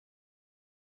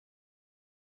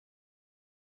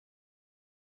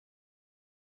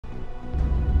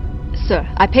Sir,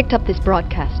 I picked up this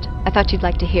broadcast. I thought you'd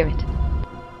like to hear it.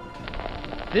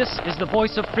 This is the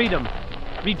voice of freedom.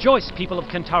 Rejoice, people of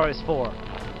Kentaris 4.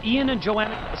 Ian and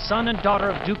Joanna, the son and daughter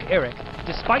of Duke Eric,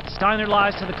 despite Steiner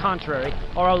lies to the contrary,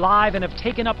 are alive and have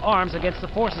taken up arms against the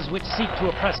forces which seek to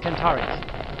oppress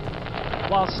Kentaris.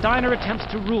 While Steiner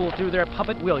attempts to rule through their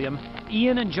puppet William,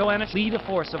 Ian and Joanna lead a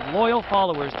force of loyal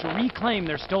followers to reclaim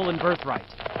their stolen birthright.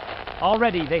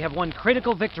 Already they have won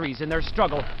critical victories in their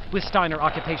struggle with Steiner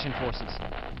occupation forces.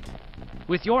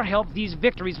 With your help, these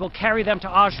victories will carry them to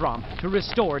Ajram to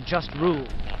restore just rule.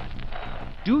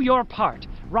 Do your part.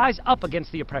 Rise up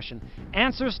against the oppression.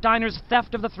 Answer Steiner's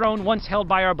theft of the throne once held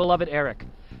by our beloved Eric.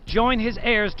 Join his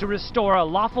heirs to restore a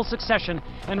lawful succession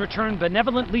and return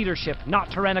benevolent leadership, not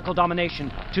tyrannical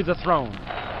domination, to the throne.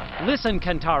 Listen,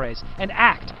 Kentares, and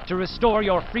act to restore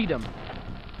your freedom.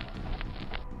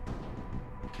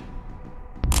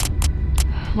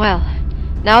 Well,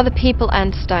 now the people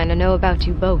and Steiner know about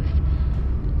you both.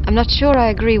 I'm not sure I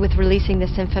agree with releasing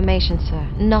this information, sir.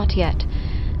 Not yet.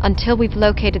 Until we've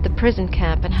located the prison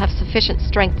camp and have sufficient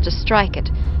strength to strike it,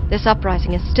 this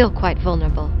uprising is still quite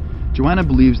vulnerable. Joanna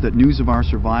believes that news of our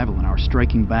survival and our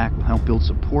striking back will help build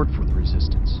support for the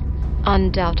resistance.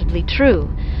 Undoubtedly true.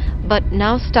 But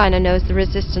now Steiner knows the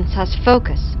resistance has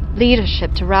focus,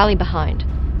 leadership to rally behind.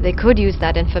 They could use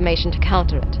that information to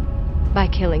counter it. By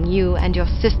killing you and your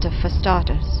sister, for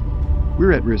starters.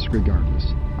 We're at risk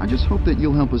regardless. I just hope that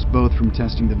you'll help us both from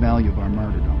testing the value of our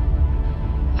martyrdom.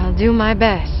 I'll do my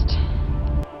best.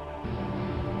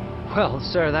 Well,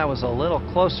 sir, that was a little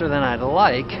closer than I'd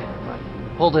like,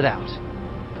 but pulled it out.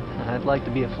 I'd like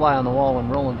to be a fly on the wall when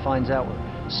Roland finds out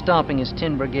we're stomping his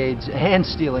tin brigades and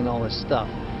stealing all his stuff.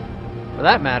 For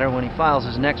that matter, when he files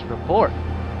his next report.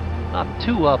 Not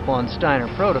too up on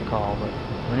Steiner protocol, but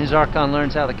when his Archon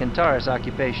learns how the Kentaris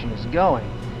occupation is going,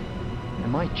 it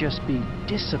might just be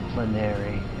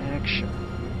disciplinary action.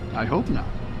 I hope not.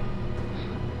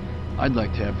 I'd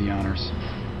like to have the honors.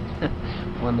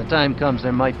 When the time comes,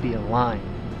 there might be a line.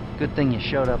 Good thing you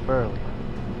showed up early.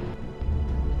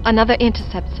 Another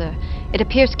intercept, sir. It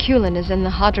appears Culin is in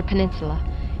the Hadra Peninsula.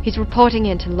 He's reporting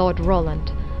in to Lord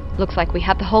Roland. Looks like we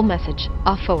have the whole message.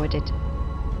 I'll forward it.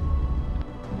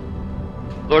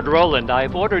 Lord Roland,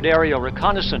 I've ordered aerial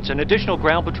reconnaissance and additional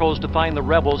ground patrols to find the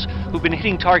rebels who've been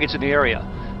hitting targets in the area.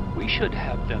 We should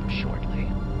have them shortly.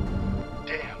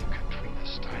 Damn Katrina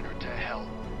Steiner to hell.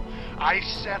 I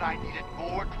said I needed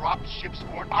more drop ships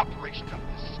for an operation of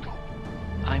this scope.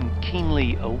 I'm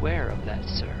keenly aware of that,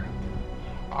 sir.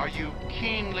 Are you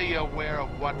keenly aware of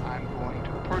what I'm going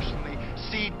to personally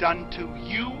see done to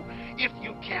you if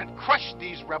you can't crush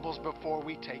these rebels before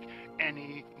we take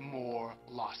any more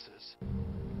losses?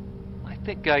 I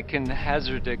think I can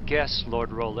hazard a guess,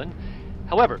 Lord Roland.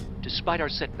 However, despite our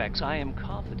setbacks, I am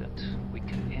confident we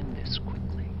can end this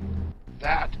quickly.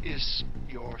 That is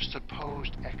your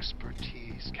supposed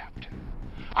expertise, Captain.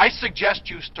 I suggest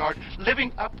you start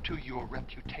living up to your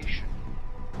reputation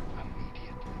immediately.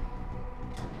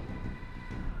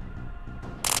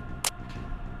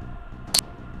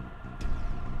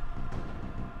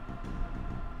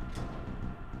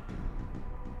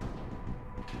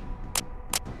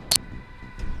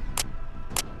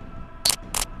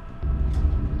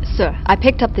 Sir, I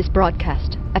picked up this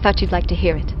broadcast. I thought you'd like to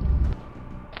hear it.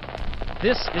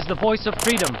 This is the voice of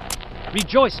freedom.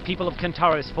 Rejoice, people of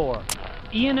Kentaris 4.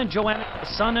 Ian and Joanna, the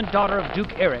son and daughter of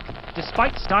Duke Eric,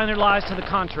 despite Steiner lies to the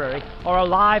contrary, are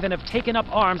alive and have taken up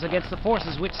arms against the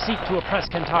forces which seek to oppress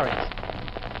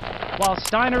Kentaris. While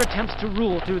Steiner attempts to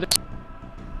rule through the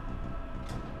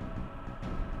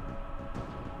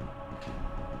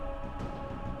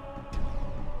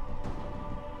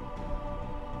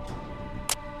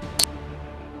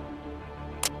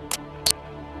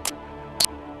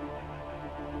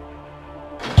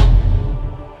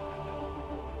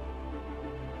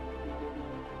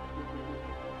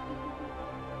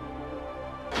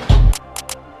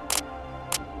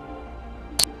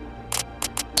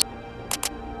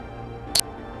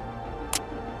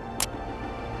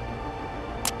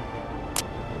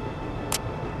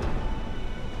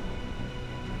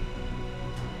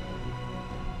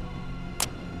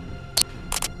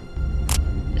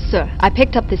Sir, I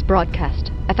picked up this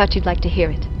broadcast. I thought you'd like to hear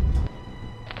it.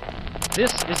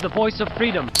 This is the voice of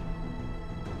freedom.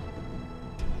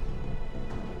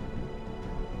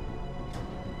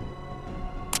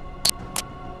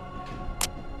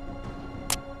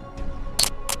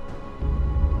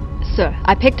 Sir,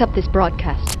 I picked up this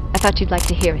broadcast. I thought you'd like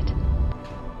to hear it.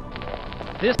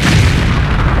 This...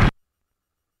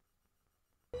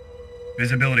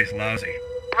 Visibility's lousy.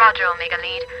 Roger, Omega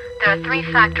Lead. There are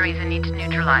 3 factories we need to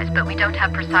neutralize, but we don't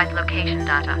have precise location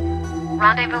data.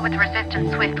 Rendezvous with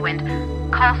Resistance Swiftwind.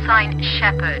 Call sign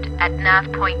Shepherd at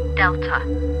nav point Delta.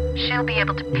 She'll be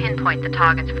able to pinpoint the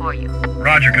targets for you.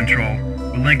 Roger, Control.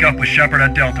 We'll link up with Shepherd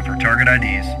at Delta for target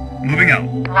IDs. Moving out.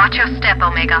 Watch your step,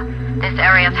 Omega. This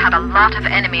area's had a lot of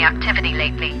enemy activity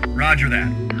lately. Roger that.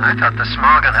 I thought the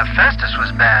smog on Hephaestus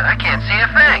was bad. I can't see a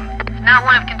thing. It's not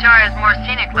one of Kantaria's more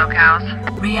scenic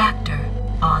locales. Reactor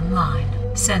online.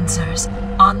 Sensors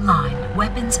online.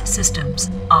 Weapons systems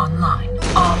online.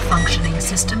 All functioning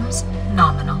systems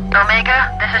nominal.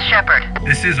 Omega, this is Shepherd.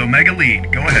 This is Omega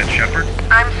Lead. Go ahead, Shepherd.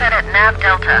 I'm set at Nav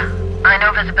Delta. I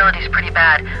know visibility's pretty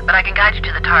bad, but I can guide you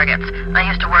to the targets. I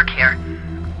used to work here.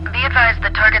 Be advised the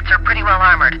targets are pretty well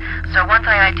armored, so once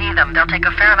I ID them, they'll take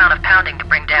a fair amount of pounding to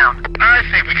bring down. I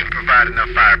think we can provide enough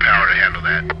firepower to handle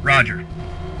that. Roger.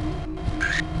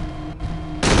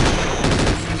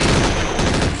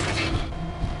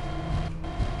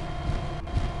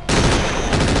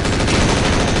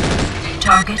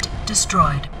 Target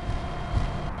destroyed.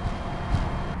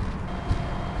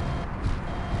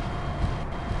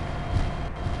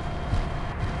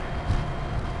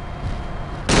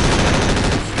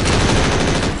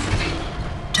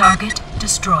 Target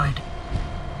destroyed.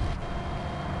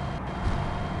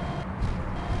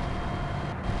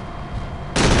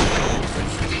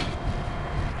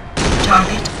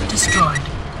 Target destroyed.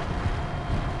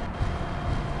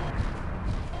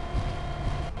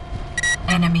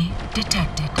 Enemy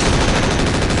detected.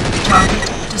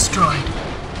 Target destroyed.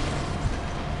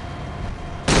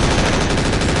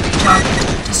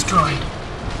 Target destroyed.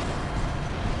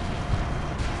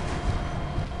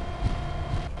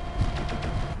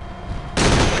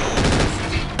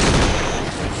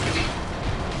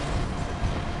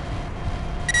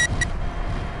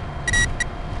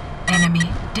 Enemy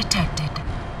detected.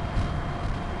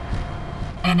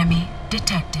 Enemy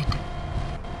detected.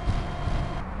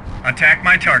 Attack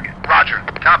my target. Roger.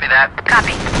 Copy that.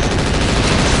 Copy.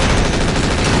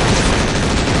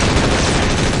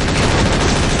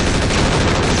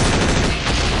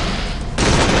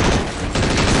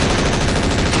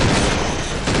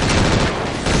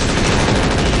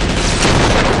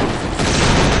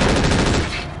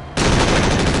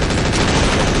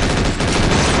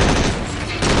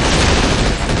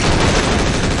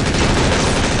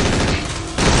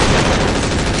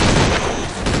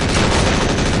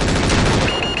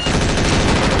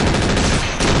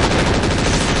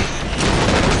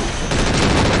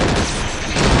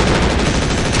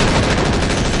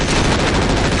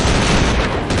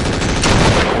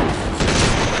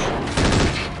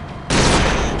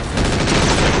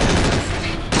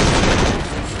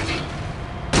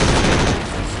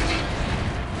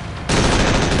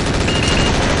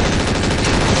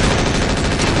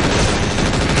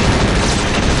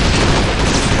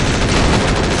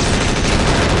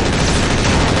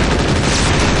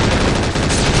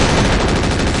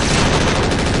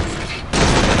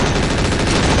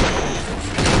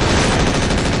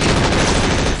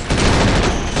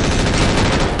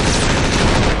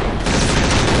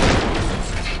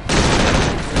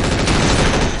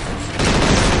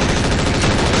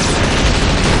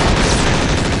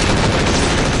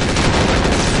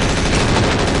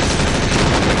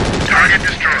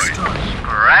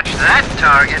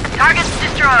 Target's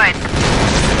destroyed.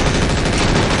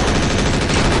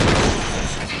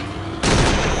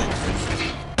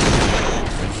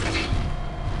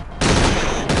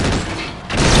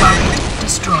 Target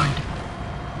destroyed.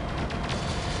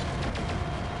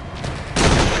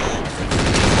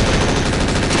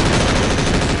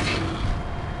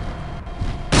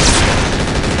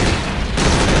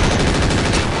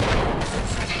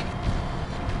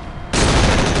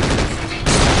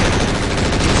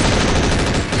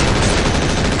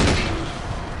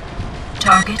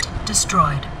 Target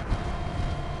destroyed.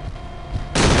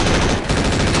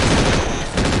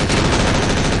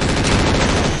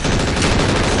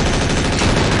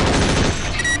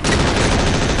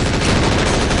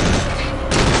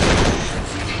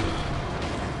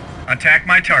 Attack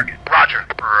my target. Roger.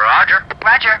 Roger.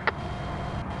 Roger.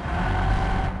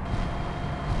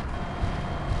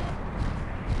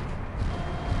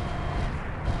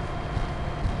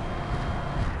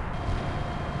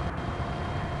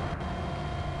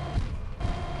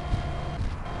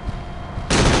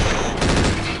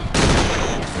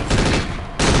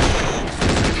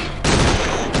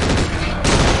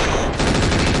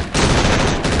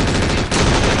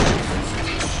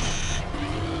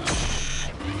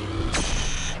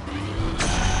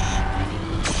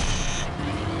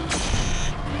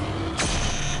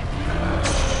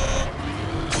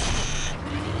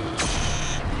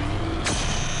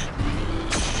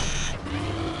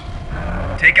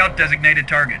 Take out designated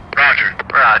target. Roger.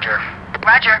 Roger.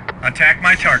 Roger. Attack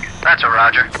my target. That's a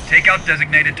roger. Take out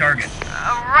designated target.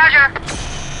 Roger.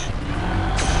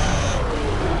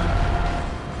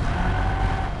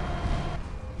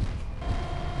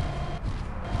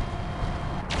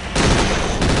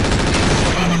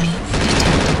 Enemy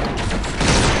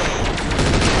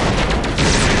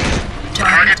detected.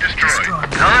 Target destroyed.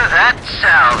 None of that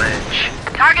salvage.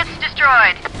 Target's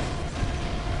destroyed.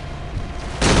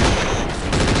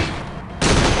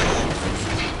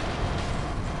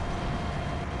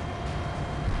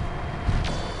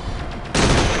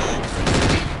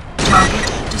 Target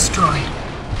destroyed.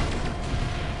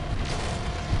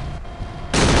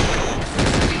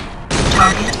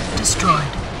 Target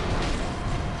destroyed.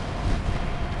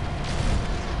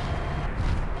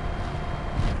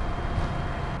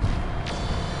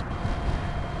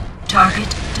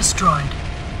 Target destroyed.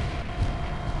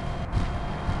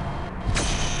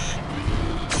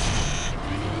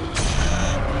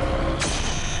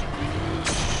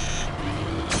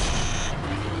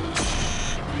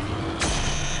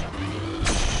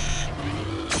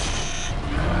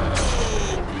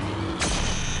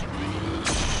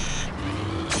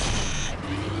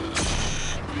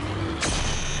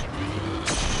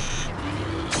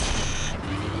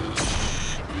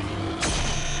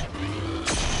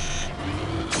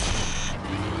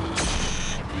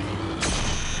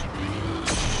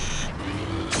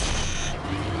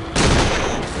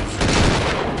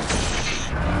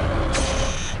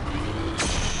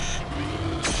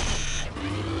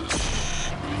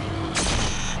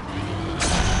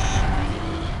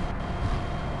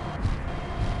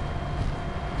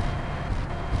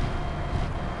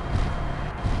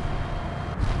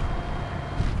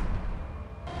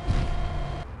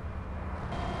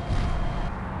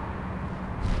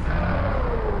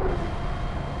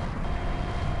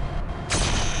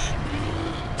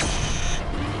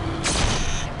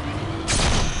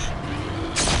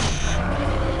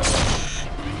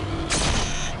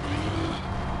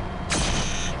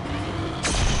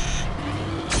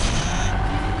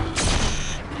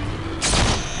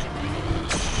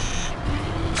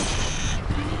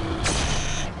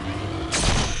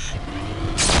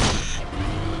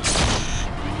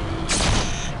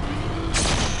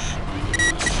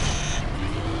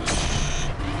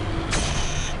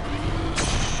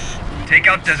 Take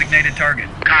out designated target.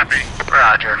 Copy.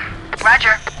 Roger.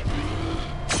 Roger.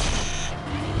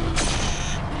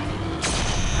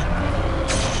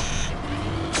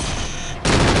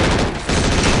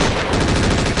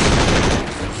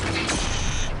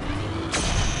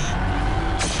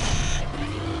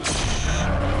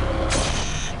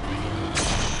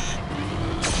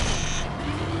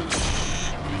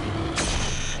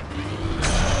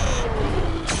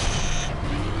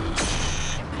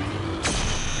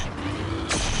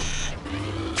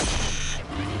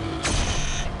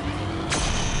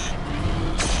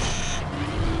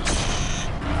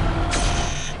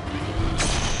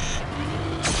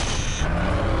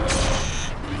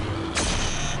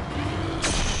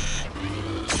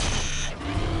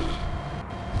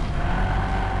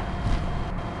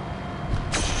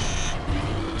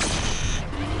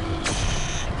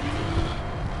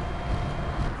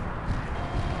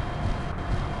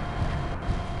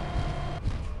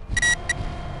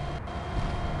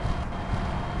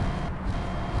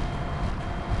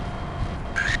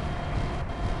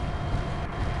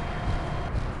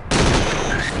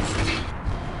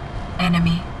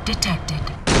 Enemy detected.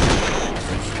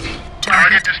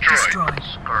 Target destroyed.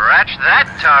 Scratch that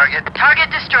target. Target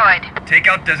destroyed. Take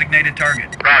out designated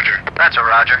target. Roger. That's a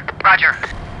roger. Roger.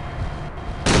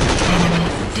 Enemy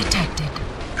detected.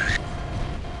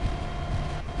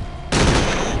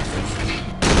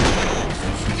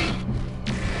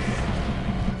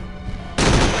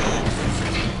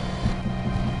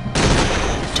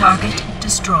 Target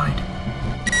destroyed.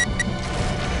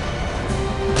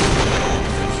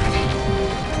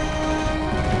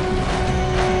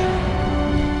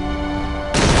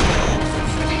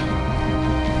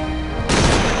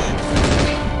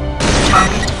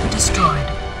 Target destroyed.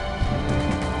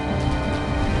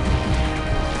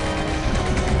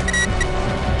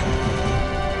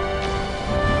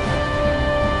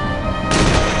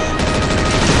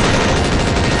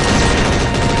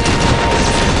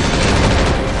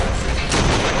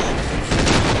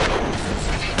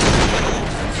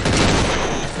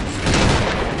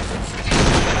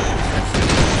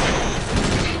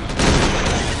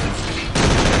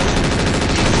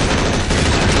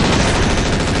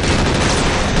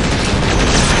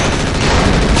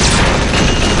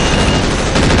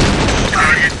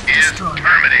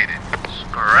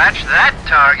 Scratch that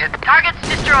target. Target's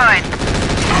destroyed.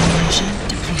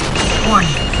 Warning.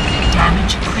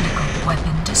 Damage critical.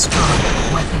 Weapon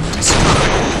destroyed. Weapon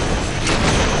destroyed.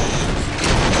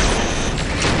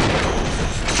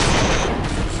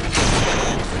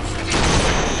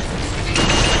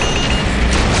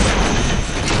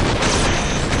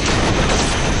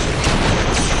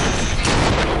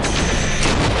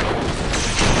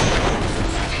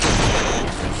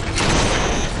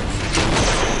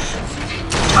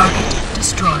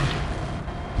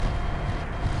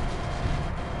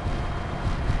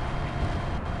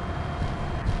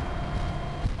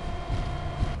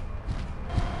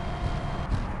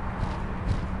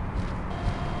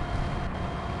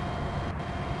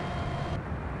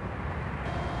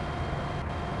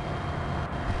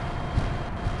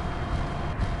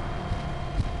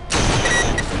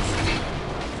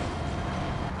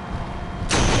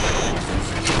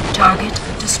 Target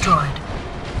destroyed.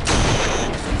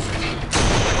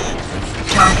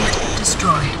 Target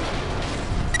destroyed.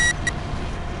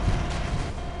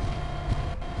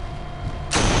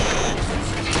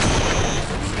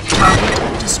 Target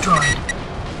destroyed.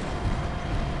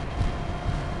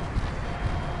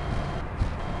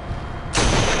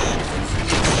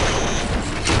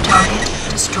 Target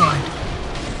destroyed.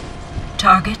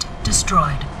 Target destroyed. Target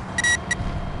destroyed.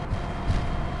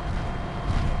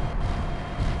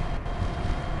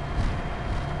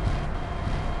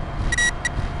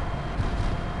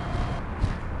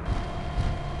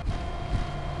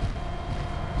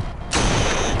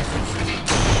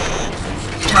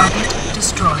 Target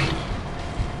destroyed.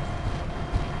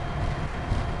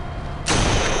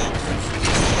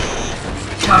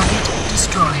 Target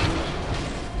destroyed.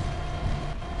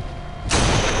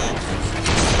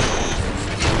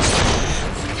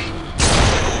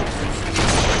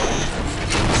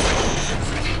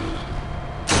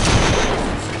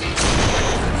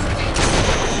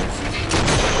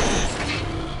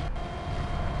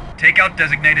 Take out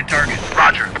designated target.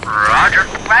 Roger. Roger.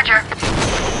 Roger.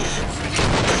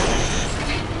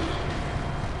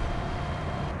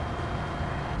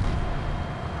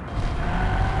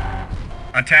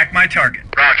 Attack my target.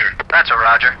 Roger. That's a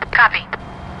roger. Copy.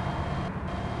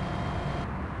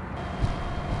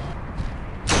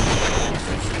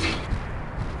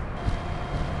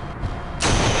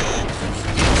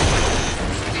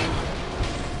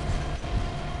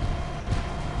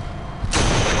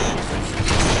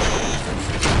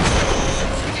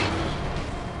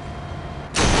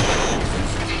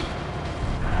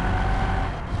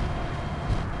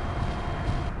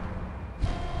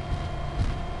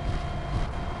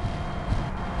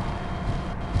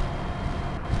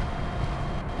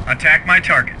 Attack my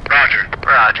target. Roger.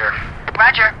 Roger.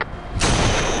 Roger.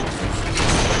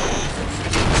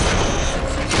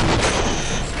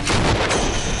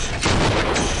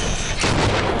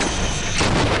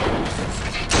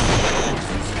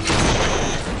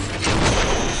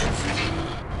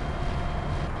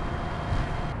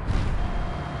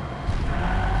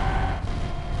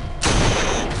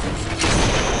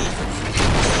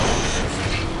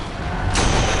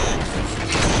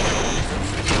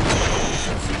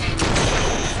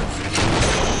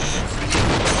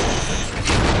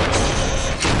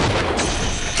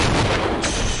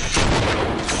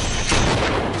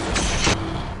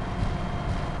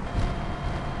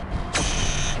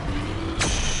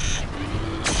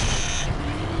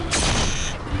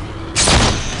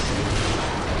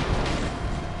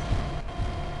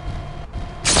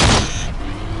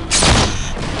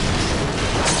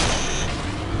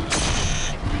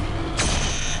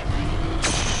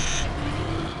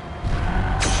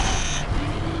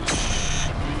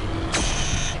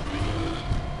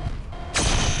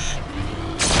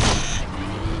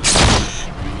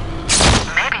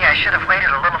 I should have waited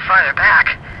a little farther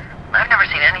back. I've never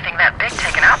seen anything that big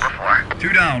taken out before.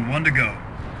 2 down, 1 to go.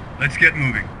 Let's get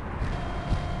moving.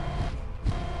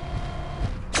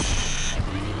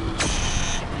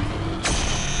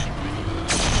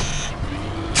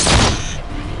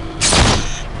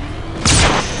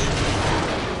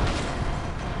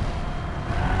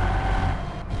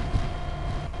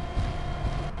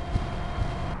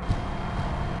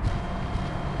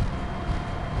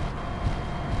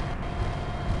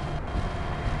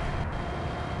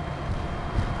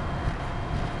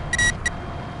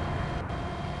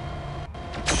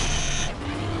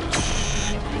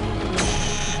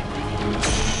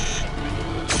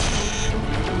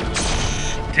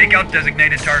 Take out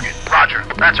designated target. Roger.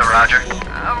 That's a roger.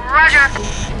 Roger.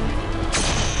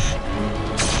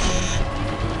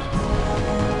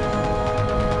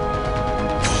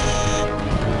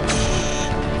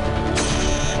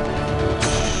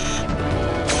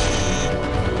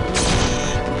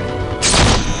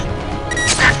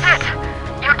 That's it!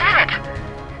 You did it!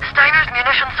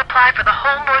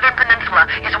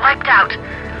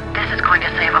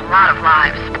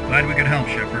 lives. Glad we could help,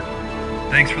 Shepard.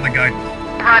 Thanks for the guidance.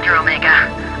 Roger, Omega.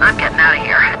 I'm getting out of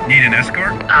here. Need an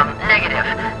escort? Negative.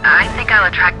 I think I'll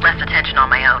attract less attention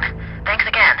on my own. Thanks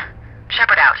again.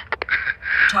 Shepard out.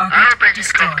 Target I don't think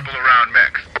he's destroyed. comfortable around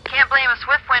mechs. Can't blame a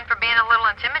Swiftwind for being a little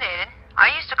intimidated.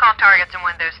 I used to call targets and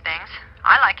win those things.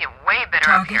 I like it way better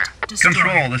up here. Target destroyed.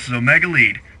 Control, this is Omega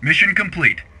Lead. Mission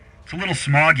complete. It's a little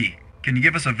smoggy. Can you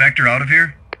give us a vector out of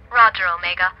here? Roger,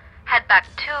 Omega. Head back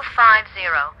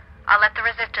 250. I'll let the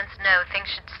Resistance know things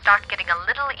should start getting a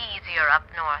little easier up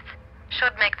north.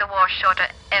 Should make the war shorter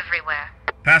everywhere.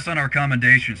 Pass on our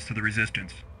commendations to the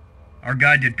Resistance. Our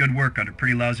guy did good work under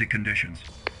pretty lousy conditions.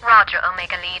 Roger,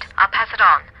 Omega Lead. I'll pass it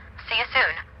on. See you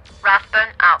soon.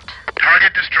 Rathburn out.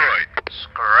 Target destroyed.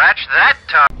 Scratch that,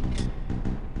 Tom.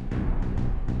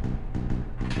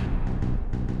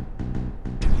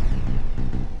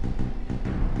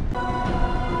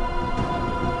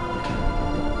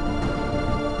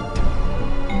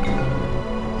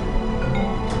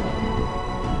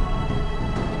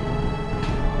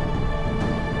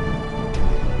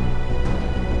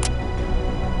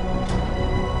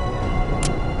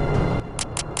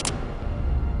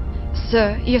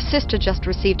 Sir, your sister just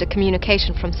received a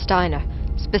communication from Steiner,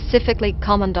 specifically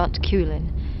Commandant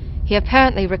Kulin. He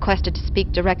apparently requested to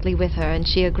speak directly with her, and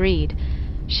she agreed.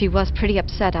 She was pretty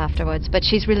upset afterwards, but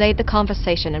she's relayed the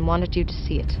conversation and wanted you to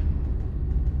see it.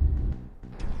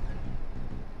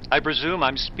 I presume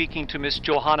I'm speaking to Miss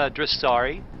Johanna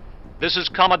Dressari. This is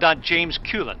Commandant James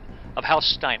Kulin of House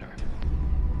Steiner.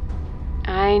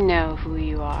 I know who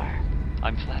you are.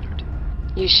 I'm flattered.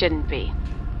 You shouldn't be.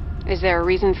 Is there a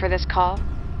reason for this call?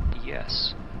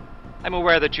 Yes. I'm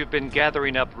aware that you've been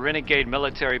gathering up renegade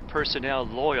military personnel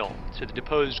loyal to the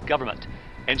deposed government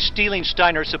and stealing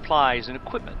Steiner supplies and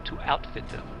equipment to outfit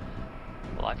them.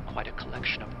 Well, I've quite a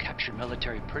collection of captured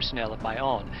military personnel of my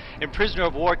own in prisoner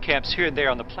of war camps here and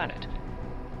there on the planet.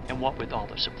 And what with all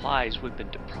the supplies we've been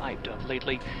deprived of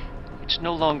lately, it's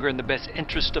no longer in the best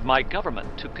interest of my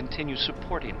government to continue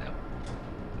supporting them.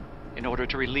 In order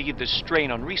to relieve the strain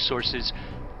on resources,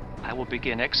 I will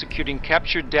begin executing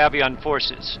captured Davion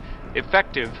forces,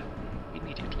 effective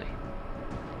immediately.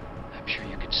 I'm sure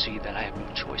you can see that I have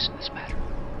no choice in this matter.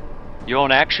 Your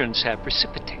own actions have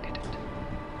precipitated it.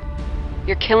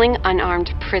 You're killing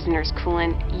unarmed prisoners,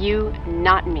 Kulin. You,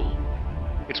 not me.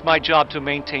 It's my job to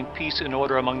maintain peace and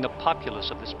order among the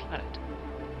populace of this planet.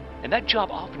 And that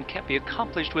job often can't be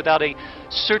accomplished without a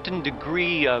certain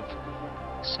degree of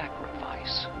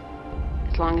sacrifice.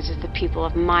 As long as it's the people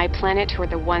of my planet who are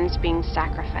the ones being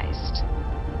sacrificed.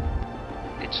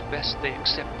 It's best they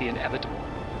accept the inevitable.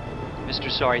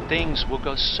 Mr. Sorry, things will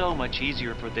go so much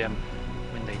easier for them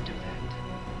when they do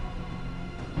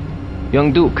that.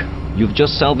 Young Duke, you've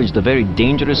just salvaged a very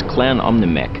dangerous clan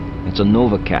Omnimech. It's a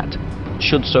Nova Cat. It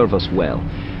should serve us well.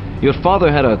 Your father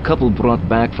had a couple brought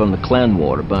back from the clan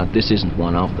war, but this isn't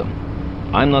one of them.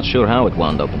 I'm not sure how it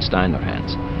wound up in Steiner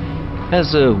hands.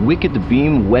 Has a wicked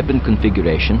beam weapon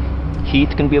configuration. Heat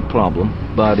can be a problem,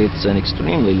 but it's an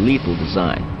extremely lethal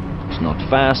design. It's not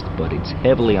fast, but it's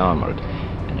heavily armored,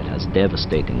 and it has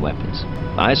devastating weapons.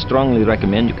 I strongly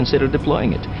recommend you consider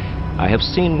deploying it. I have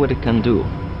seen what it can do.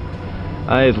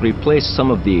 I've replaced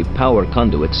some of the power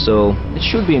conduits, so it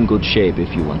should be in good shape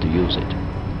if you want to use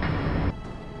it.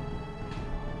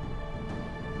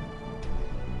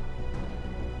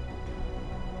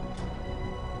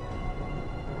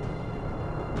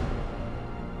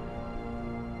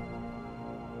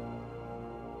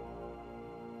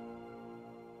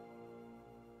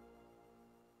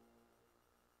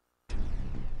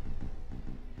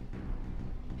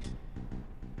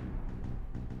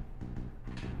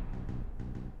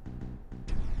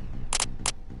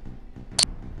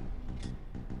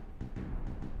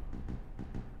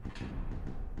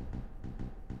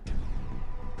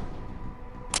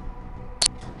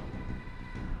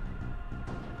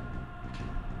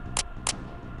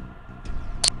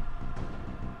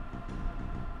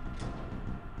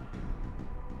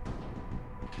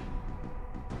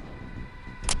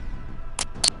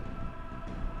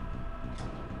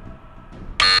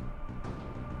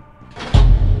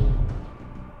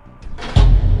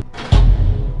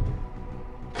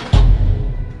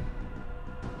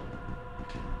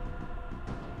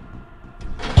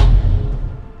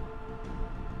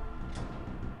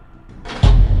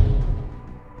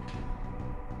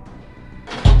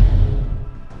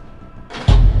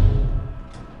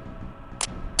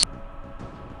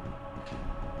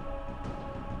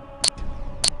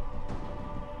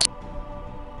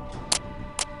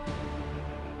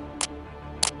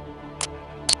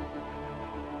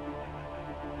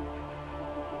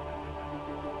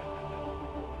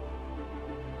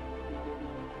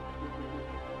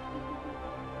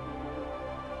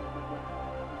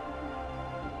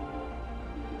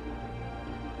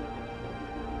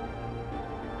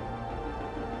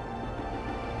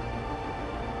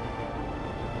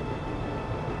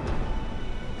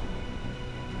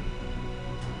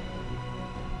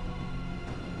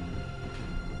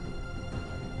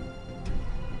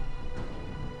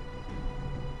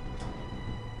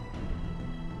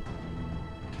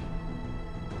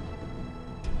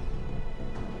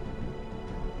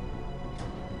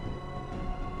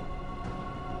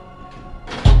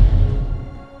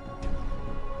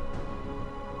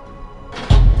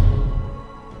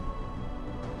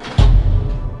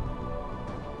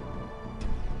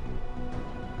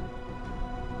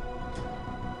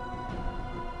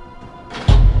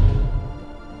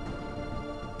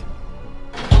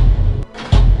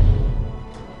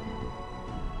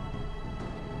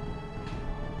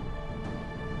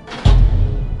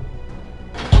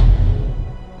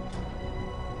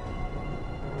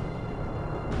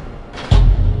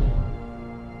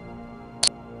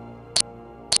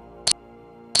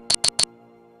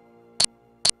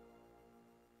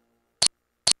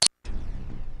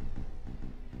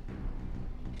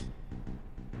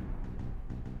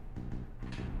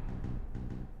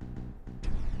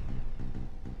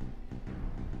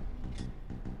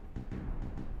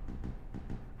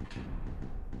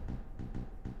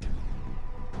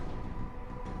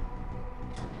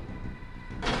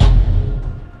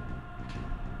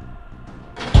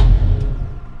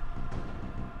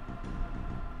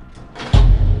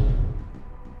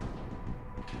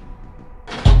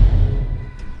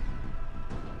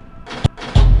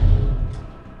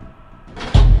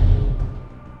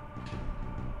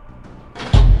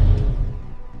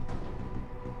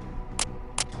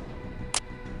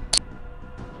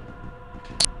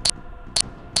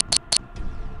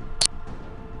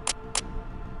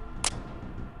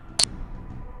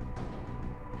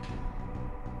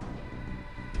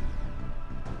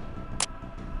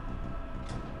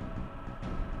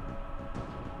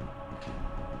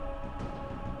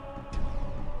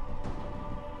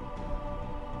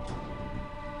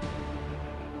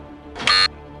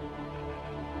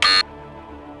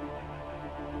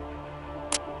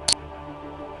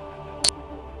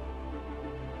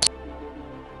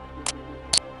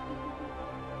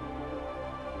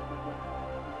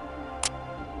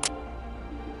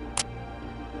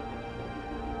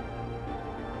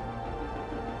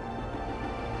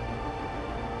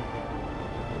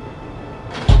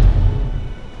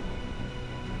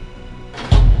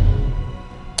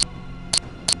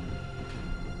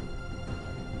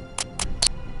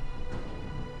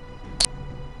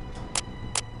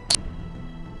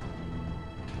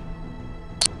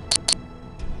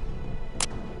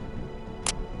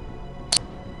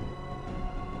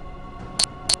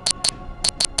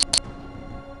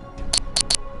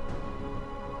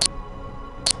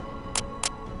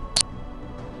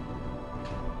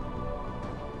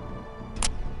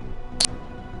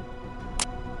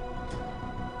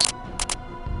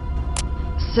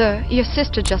 Sir, your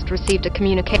sister just received a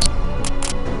communication.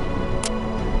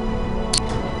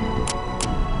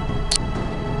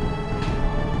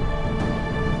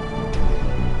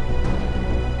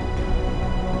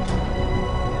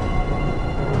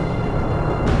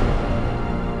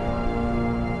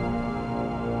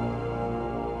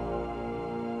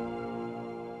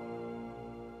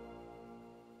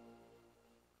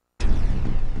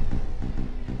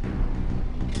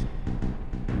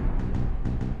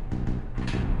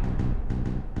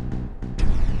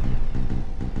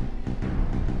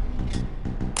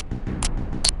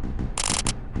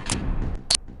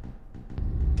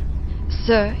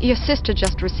 Sir, your sister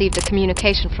just received a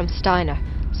communication from Steiner,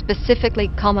 specifically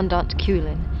Commandant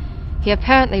Kulin. He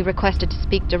apparently requested to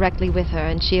speak directly with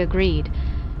her, and she agreed.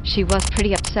 She was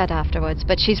pretty upset afterwards,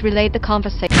 but she's relayed the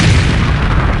conversation.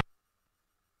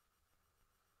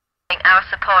 Our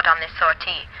support on this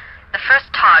sortie. The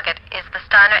first target is the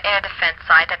Steiner air defense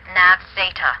site at Nav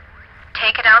Zeta.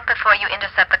 Take it out before you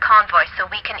intercept the convoy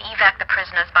so we can evac the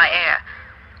prisoners by air.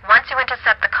 Once you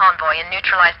intercept the convoy and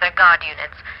neutralize their guard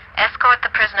units, escort the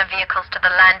prisoner vehicles to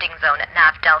the landing zone at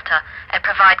Nav Delta and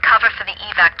provide cover for the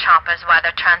evac choppers while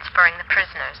they're transferring the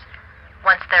prisoners.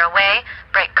 Once they're away,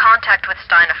 break contact with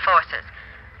Steiner forces.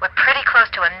 We're pretty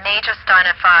close to a major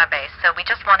Steiner firebase, so we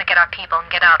just want to get our people and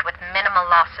get out with minimal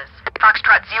losses.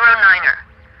 Foxtrot 09er.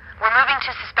 We're moving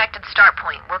to suspected start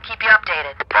point. We'll keep you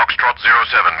updated. Foxtrot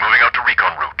 07, moving out to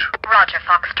recon route. Roger,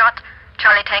 Foxtrot.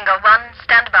 Charlie Tango 1,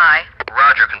 stand by.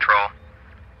 Roger, Control.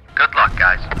 Good luck,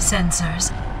 guys.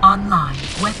 Sensors online.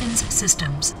 Weapons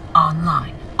systems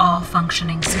online. All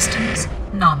functioning systems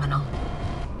nominal.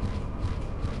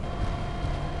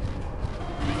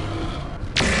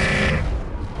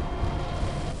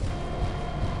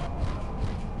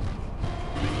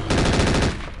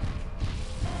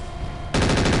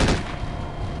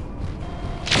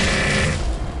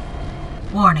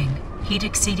 Warning. Heat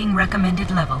exceeding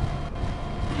recommended level.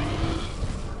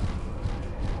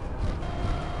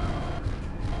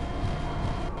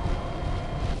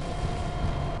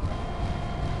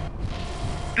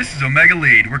 This is Omega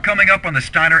Lead. We're coming up on the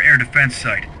Steiner air defense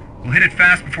site. We'll hit it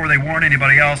fast before they warn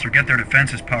anybody else or get their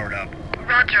defenses powered up.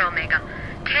 Roger, Omega.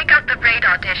 Take out the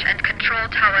radar dish and control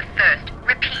tower first.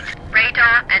 Repeat,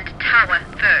 radar and tower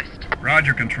first.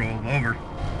 Roger, Control. Over.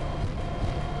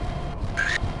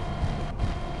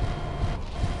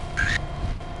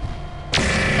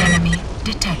 Enemy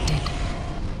detected.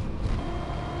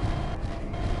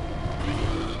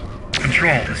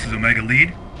 Control, this is Omega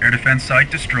Lead. Air defense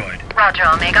site destroyed. Roger,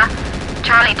 Omega.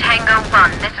 Charlie Tango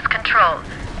 1, this is Control.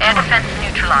 Air defense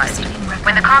neutralized.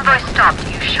 When the convoy stopped,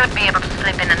 you should be able to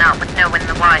slip in and out with no one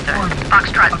the wiser.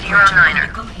 Foxtrot 09er.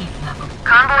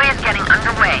 Convoy is getting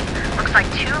underway. Looks like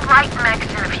 2 light mechs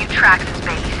and a few tracks as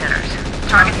babysitters.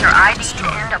 Targets are ID'd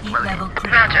and uploaded.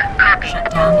 Roger, copy.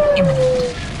 Shutdown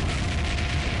imminent.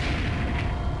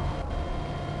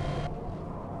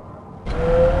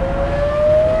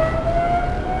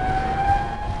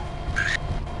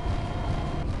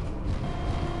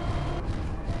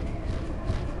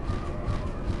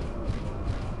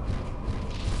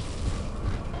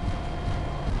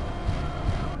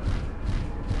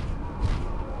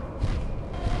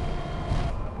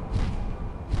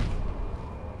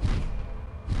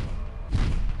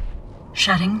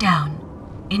 Shutting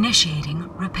down. Initiating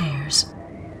repairs.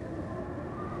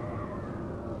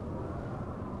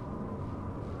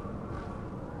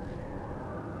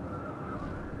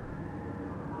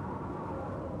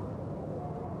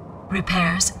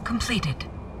 Repairs completed.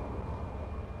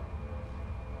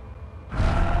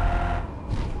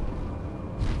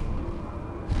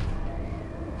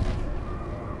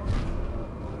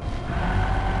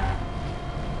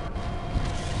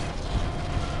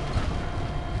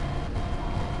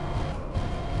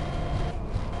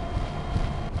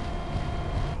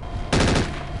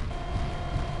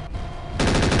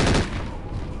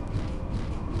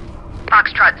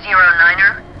 Foxtrot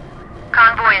 09er.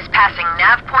 Convoy is passing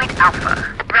Nav Point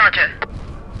Alpha. Roger.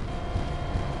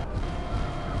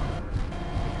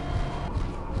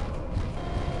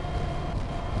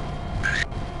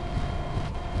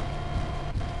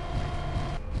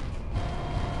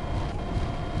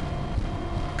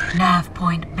 Nav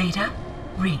point Beta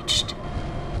reached.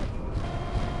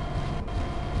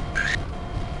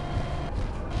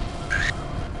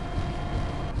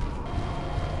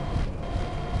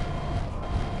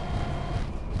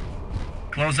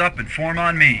 Close up and form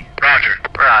on me. Roger.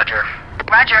 Roger.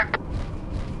 Roger.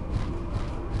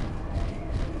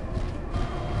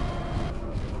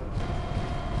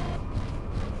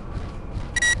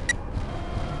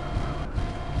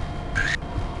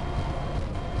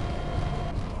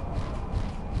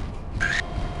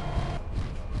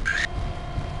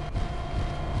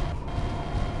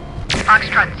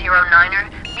 Foxtrot 09er,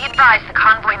 be advised the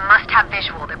convoy must have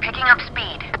visual. They're picking up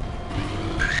speed.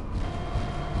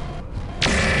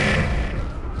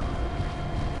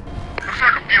 Looks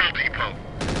like a fuel depot.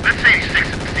 Let's 86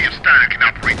 and see if Steiner can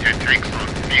operate their tanks on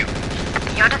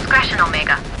fumes. Your discretion,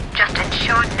 Omega. Just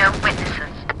ensure no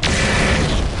witnesses.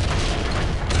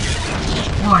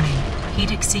 Warning.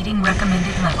 Heat exceeding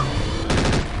recommended level.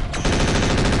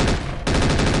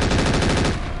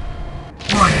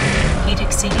 Warning. Heat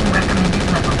exceeding recommended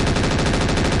level.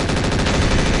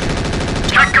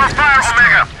 Check your fire,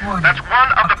 Omega! Warning. That's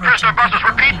one of the prisoner buses.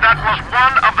 Repeat, that was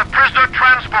one of the prisoner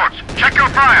transports. Check your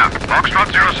fire!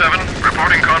 Foxtrot 07,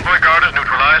 reporting convoy guard is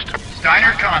neutralized.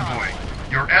 Steiner convoy,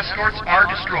 your escorts are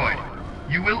destroyed.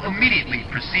 You will immediately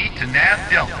proceed to Nav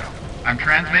Delta. I'm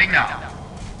transmitting now.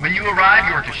 When you arrive,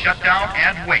 you are to shut down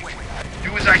and wait.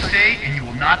 Do as I say, and you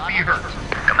will not be hurt.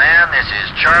 Command, this is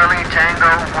Charlie Tango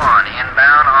 1,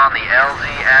 inbound on the LZ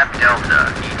at Delta.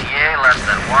 ETA less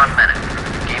than 1 minute.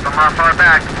 Keep them off our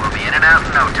back. We'll be in and out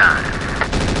in no time.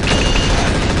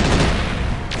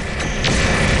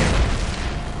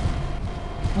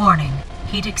 Warning.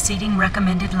 Heat exceeding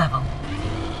recommended level.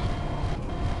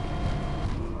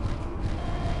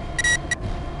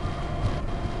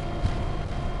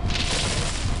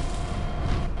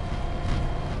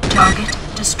 Target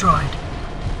destroyed.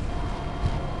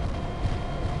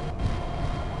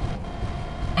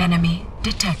 Enemy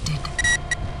detected.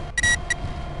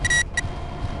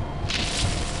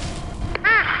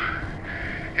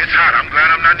 It's hot. I'm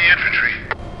glad I'm not in the infantry.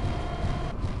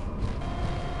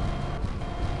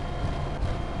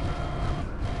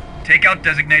 Take out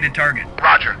designated target.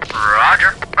 Roger.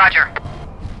 Roger. Roger.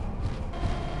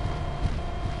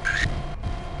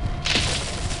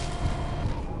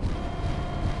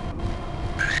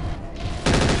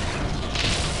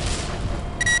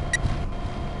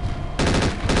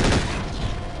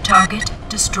 Target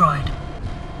destroyed.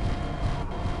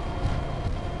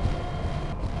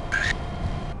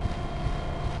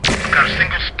 Got a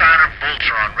single Steiner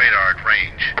Vulture on radar at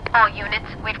range. All units,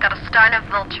 we've got a Steiner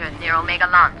Vulture near Omega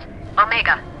Lance.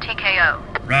 Omega, TKO.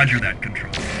 Roger that,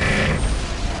 Control.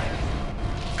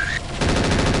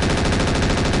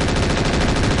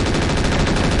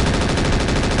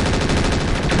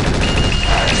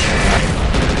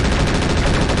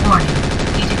 Warning.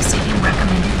 Heat exceeding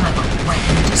recommended level.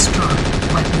 Weapon destroyed.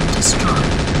 Weapon destroyed.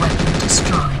 Weapon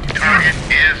destroyed. Target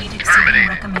is Heat exceeding terminated.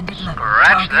 recommended level.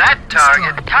 Scratch that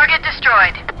target. destroyed. Target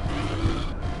destroyed.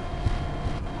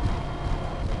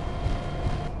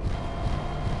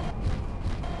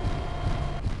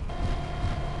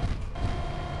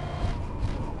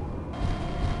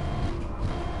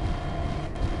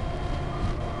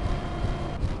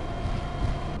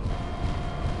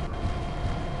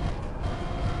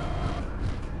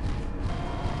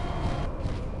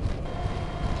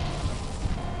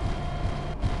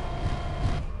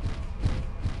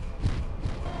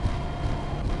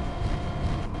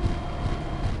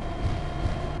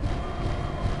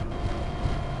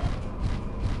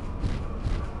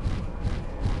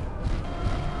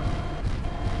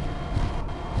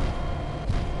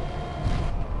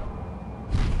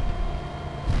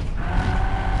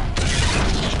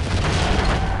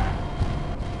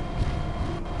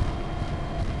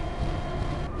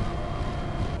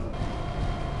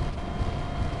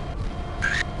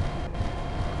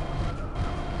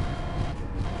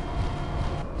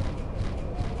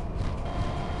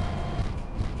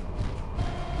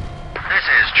 This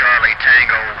is Charlie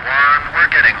Tango 1. We're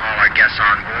getting all our guests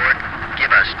on board.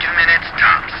 Give us 2 minutes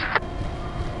tops.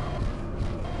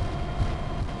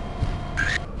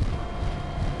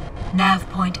 Nav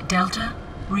point Delta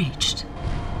reached.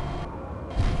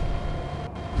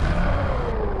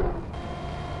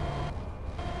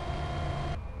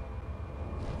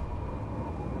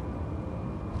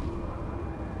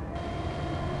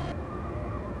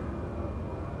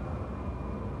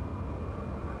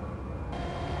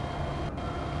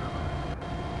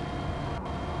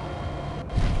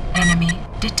 Enemy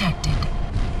detected.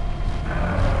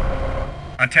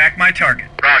 Attack my target.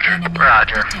 Roger. Enemy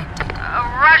Roger. detected.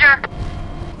 Roger.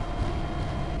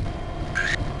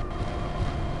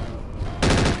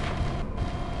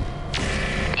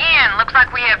 Ian, looks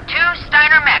like we have 2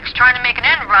 Steiner mechs trying to make an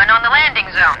end run on the landing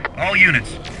zone. All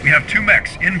units, we have 2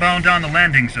 mechs inbound on the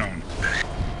landing zone.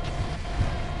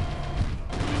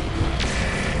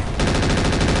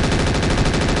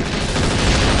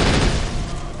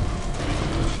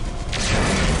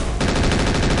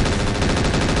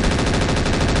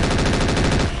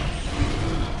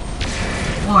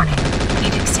 Warning.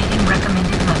 Heat exceeding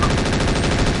recommended level.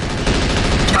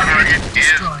 Target Target is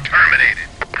destroyed. terminated.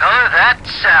 Color that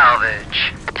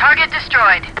salvage. Target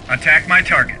destroyed. Attack my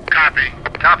target. Copy.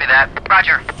 Copy that.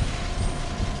 Roger.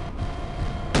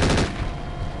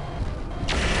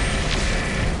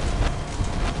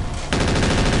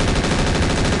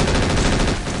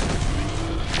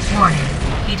 Warning.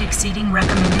 Heat exceeding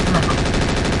recommended level.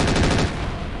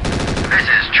 This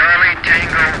is Charlie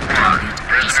Tango 1.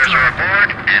 Prisoners are aboard,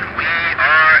 and we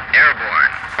are airborne.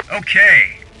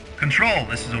 Okay. Control,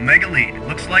 this is Omega Lead.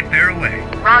 Looks like they're away.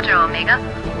 Roger, Omega.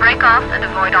 Break off and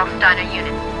avoid all Steiner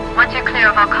units. Once you're clear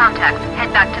of all contacts,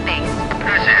 head back to base.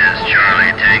 This is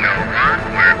Charlie Tango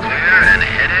 1. We're clear and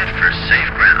headed for safe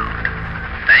ground.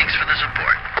 Thanks for the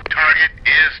support. Target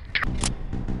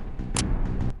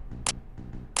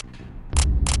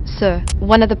is... Sir,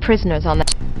 one of the prisoners on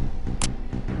that...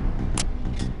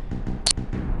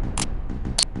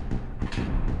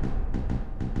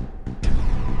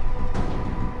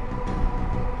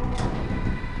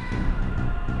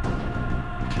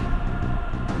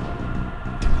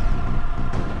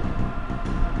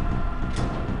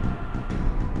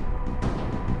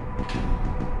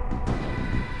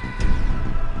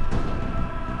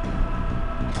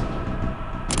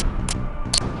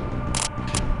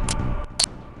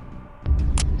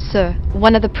 Sir,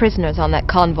 one of the prisoners on that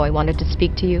convoy wanted to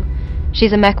speak to you.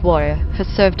 She's a Mechwarrior, has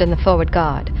served in the forward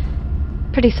guard.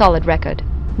 Pretty solid record.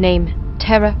 Name,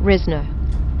 Tara Risner.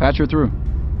 Patch her through.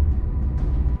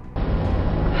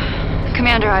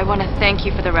 Commander, I want to thank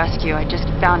you for the rescue. I just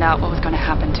found out what was going to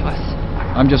happen to us.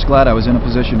 I'm just glad I was in a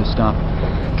position to stop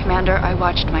it. Commander, I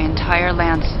watched my entire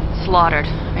lance slaughtered.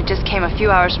 I just came a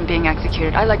few hours from being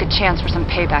executed. I'd like a chance for some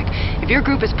payback. If your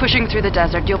group is pushing through the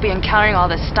desert, you'll be encountering all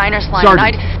this Steiner slime.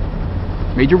 Sergeant,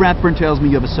 Major Rathburn tells me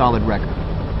you have a solid record.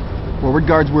 Forward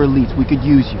guards were elites. We could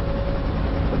use you.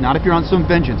 But not if you're on some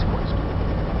vengeance quest.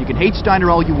 You can hate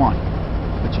Steiner all you want,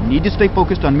 but you need to stay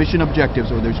focused on mission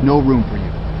objectives or there's no room for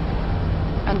you.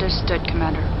 Understood,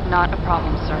 Commander. Not a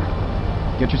problem, sir.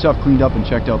 Get yourself cleaned up and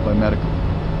checked out by medical.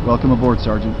 Welcome aboard,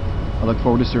 Sergeant. I look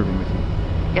forward to serving with you.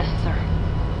 Yes, sir.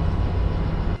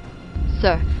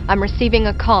 Sir, I'm receiving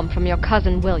a comm from your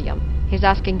cousin William. He's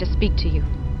asking to speak to you.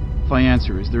 If I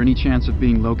answer, is there any chance of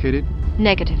being located?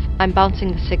 Negative. I'm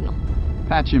bouncing the signal.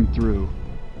 Patch him through.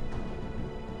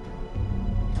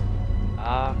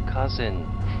 Ah, cousin.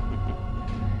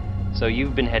 So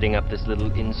you've been heading up this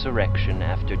little insurrection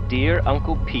after dear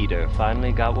Uncle Peter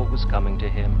finally got what was coming to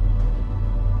him.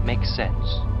 Makes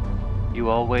sense. You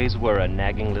always were a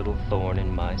nagging little thorn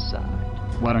in my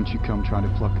side. Why don't you come try to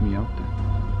pluck me out then?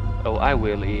 Oh, I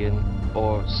will, Ian.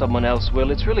 Or someone else will.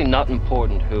 It's really not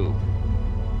important who.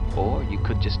 Or you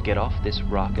could just get off this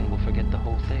rock and we'll forget the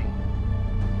whole thing.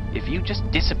 If you just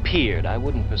disappeared, I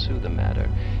wouldn't pursue the matter.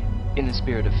 In the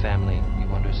spirit of family, you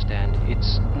understand.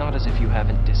 It's not as if you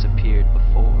haven't disappeared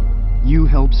before. You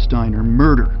helped Steiner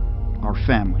murder our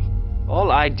family.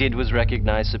 All I did was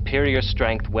recognize superior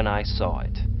strength when I saw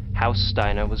it. How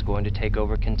Steiner was going to take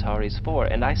over Kentari's 4,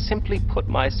 and I simply put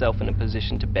myself in a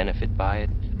position to benefit by it.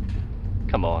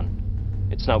 Come on.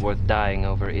 It's not worth dying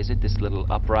over, is it, this little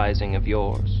uprising of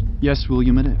yours? Yes,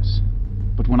 William, it is.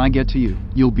 But when I get to you,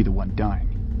 you'll be the one dying.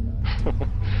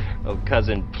 Oh,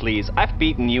 cousin, please. I've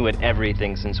beaten you at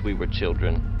everything since we were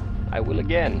children. I will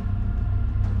again.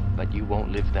 But you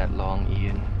won't live that long,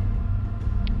 Ian.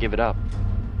 Give it up.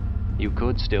 You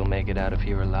could still make it out of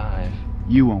here alive.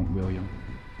 You won't, William.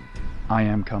 I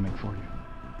am coming for you.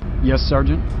 Yes,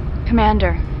 Sergeant?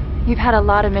 Commander, you've had a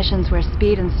lot of missions where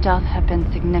speed and stealth have been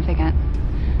significant.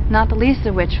 Not the least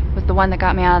of which was the one that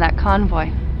got me out of that convoy.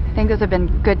 I think those have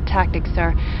been good tactics,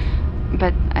 sir.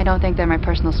 But I don't think they're my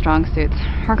personal strong suits.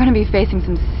 We're going to be facing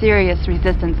some serious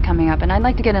resistance coming up, and I'd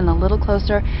like to get in a little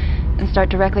closer and start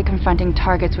directly confronting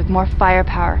targets with more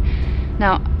firepower.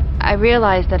 Now, I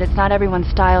realize that it's not everyone's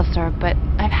style, sir, but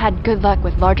I've had good luck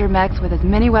with larger mechs with as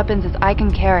many weapons as I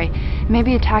can carry.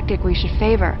 Maybe a tactic we should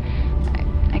favor.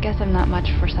 I guess I'm not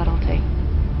much for subtlety.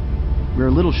 We're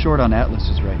a little short on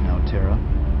atlases right now, Tara,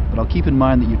 but I'll keep in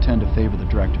mind that you tend to favor the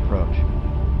direct approach.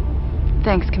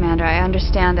 Thanks, Commander. I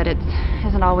understand that it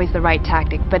isn't always the right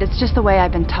tactic, but it's just the way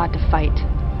I've been taught to fight.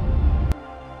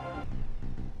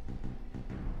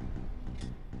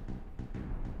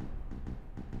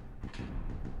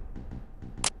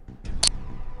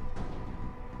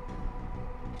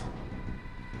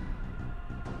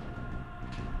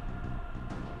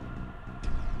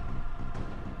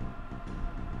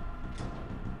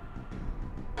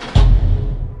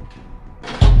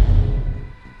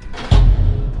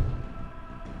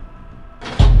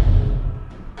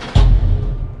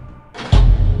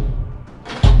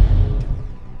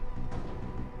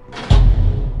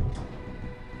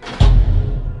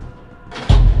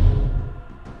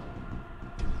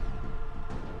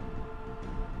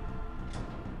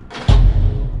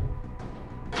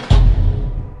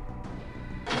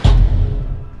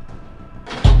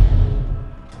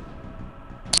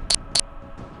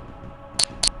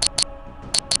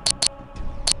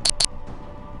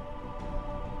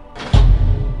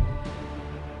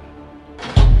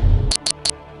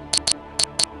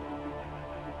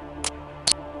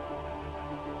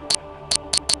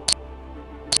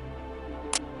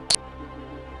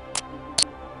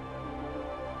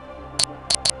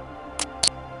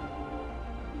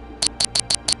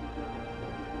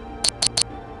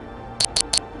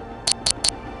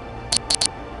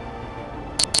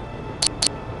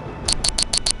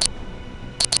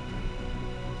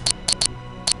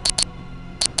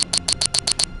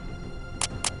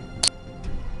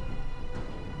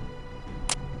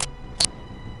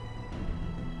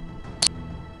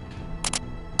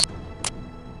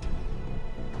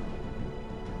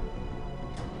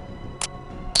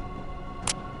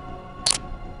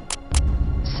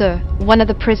 Sir, one of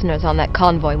the prisoners on that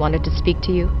convoy wanted to speak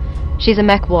to you. She's a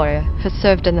Mechwarrior, has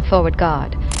served in the forward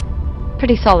guard.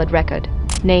 Pretty solid record.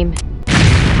 Name...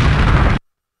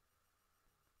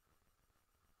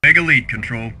 Mega lead,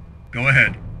 Control. Go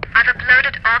ahead. I've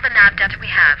uploaded all the nav data we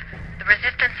have. The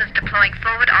Resistance is deploying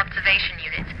forward observation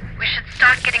units. We should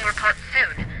start getting reports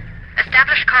soon.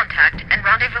 Establish contact and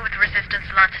rendezvous with Resistance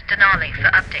Lot Denali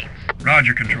for updates.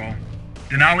 Roger, Control.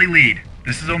 Denali lead.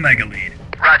 This is Omega lead.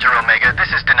 Roger, Omega. This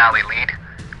is Denali lead.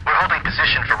 We're holding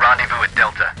position for rendezvous at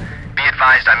Delta. Be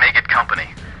advised I may get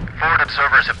company. Forward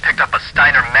observers have picked up a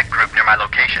Steiner mech group near my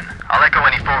location. I'll echo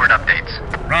any forward updates.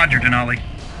 Roger, Denali.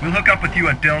 We'll hook up with you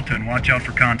at Delta and watch out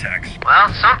for contacts. Well,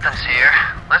 something's here.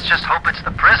 Let's just hope it's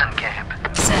the prison camp.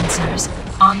 Sensors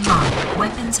online.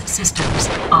 Weapons systems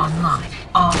online.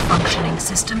 All functioning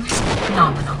systems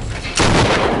nominal.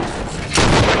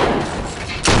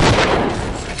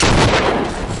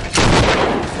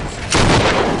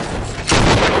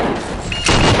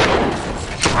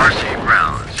 RC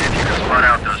ground. See if you can spot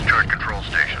out those turret control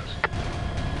stations.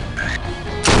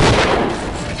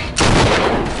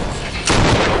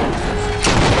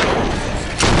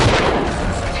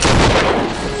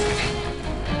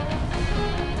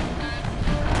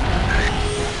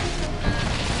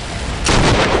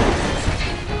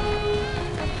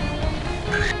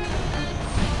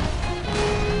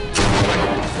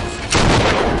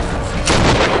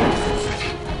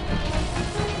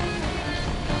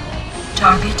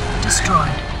 Target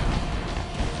destroyed.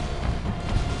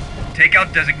 Take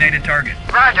out designated target.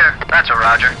 Roger. That's a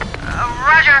Roger.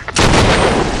 Roger.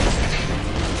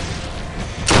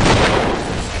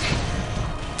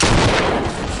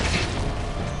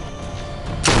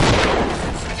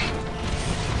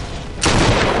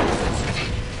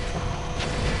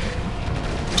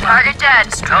 Target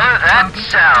dead. Color that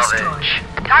salvage.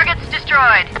 Target's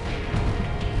destroyed.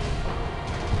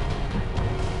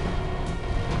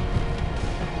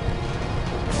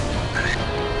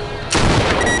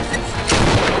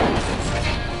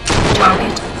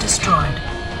 Target destroyed.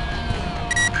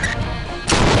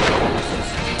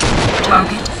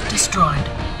 Target destroyed.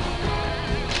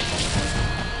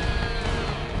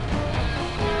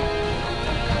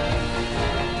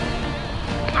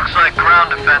 Looks like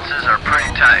ground defenses are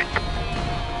pretty tight.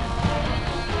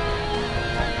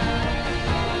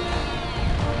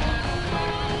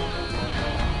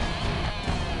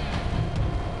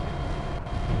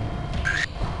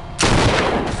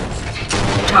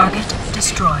 Target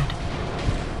destroyed.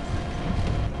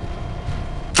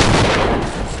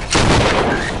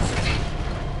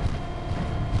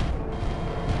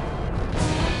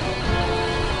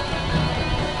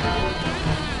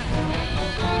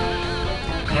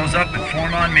 Close up and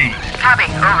form on me. Copy.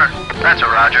 Over. That's a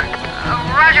Roger.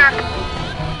 Roger.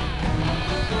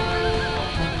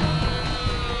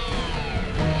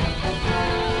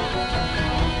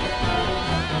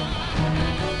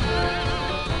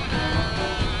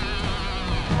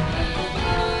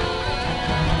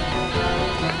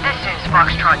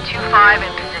 Foxtrot 2-5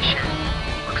 in position.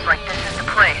 Looks like this is the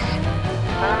place.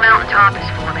 The whole mountaintop is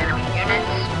full of enemy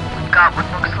units. We've got what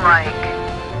looks like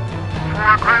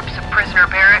 4 groups of prisoner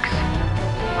barracks,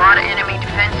 a lot of enemy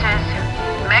defenses,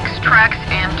 mechs, tracks,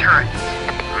 and turrets.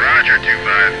 Roger, 2-5.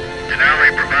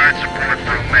 Denali provides support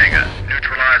for Omega.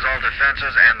 Neutralize all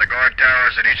defenses and the guard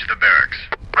towers at each of the barracks.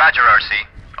 Roger, RC.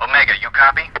 Omega, you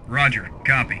copy? Roger,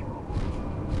 copy.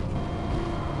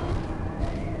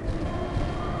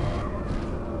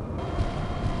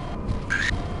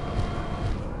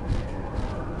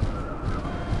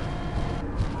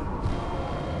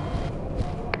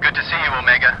 Good to see you,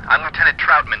 Omega. I'm Lieutenant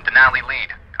Troutman, Denali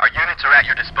lead. Our units are at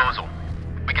your disposal.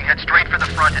 We can head straight for the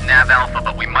front at Nav Alpha,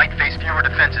 but we might face fewer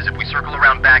defenses if we circle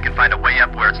around back and find a way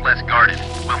up where it's less guarded.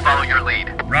 We'll follow your lead.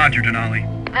 Roger, Denali.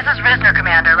 This is Risner,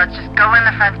 Commander. Let's just go in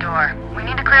the front door. We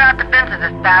need to clear out the fences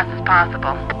as fast as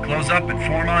possible. Close up and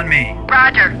form on me.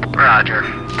 Roger. Roger.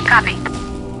 Copy.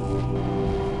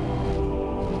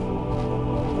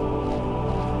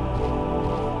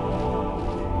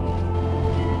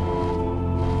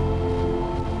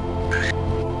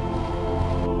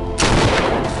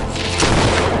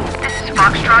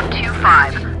 Foxtrot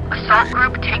 2-5. Assault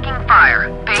group taking fire.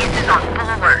 Base is on full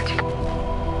alert.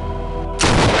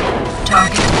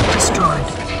 Target destroyed.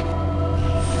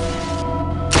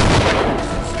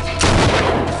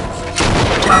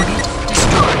 Target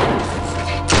destroyed.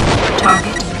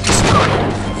 Target destroyed.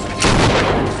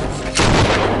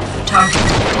 Target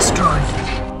destroyed.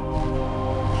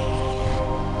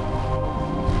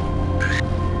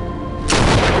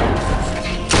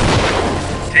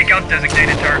 Take out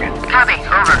designated target. Copy.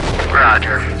 Over.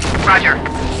 Roger. Roger.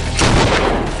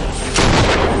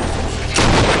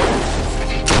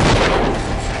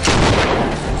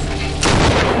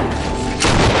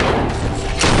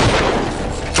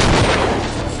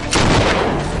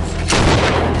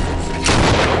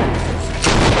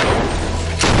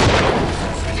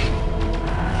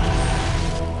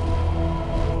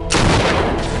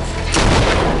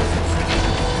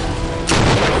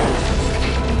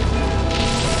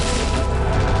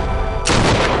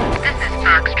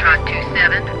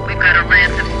 Got a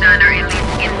lance of Steiner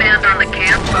elites inbound on the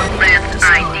camp. Lance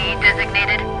ID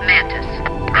designated Mantis.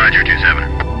 Roger, 2-7.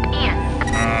 Ian,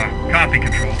 Copy,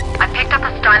 Control. I picked up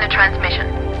the Steiner transmission.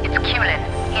 It's Kulin.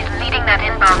 He's leading that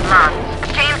inbound lance.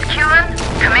 James Kulin?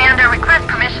 Commander, request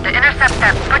permission to intercept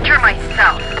that butcher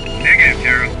myself. Negative,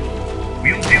 Tara.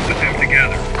 We'll deal with them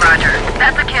together. Roger.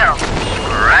 That's a kill.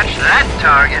 Scratch that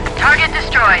target. Target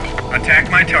destroyed. Attack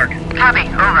my target. Copy.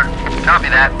 Over. Copy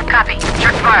that. Copy.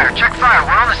 Check fire. Check fire.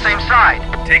 We're on the same side.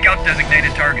 Take out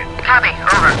designated target. Copy.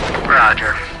 Over.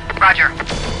 Roger. Roger.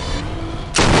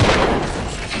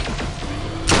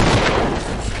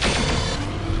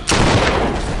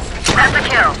 That's a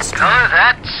kill. Color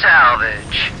that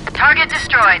salvage. Target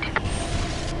destroyed.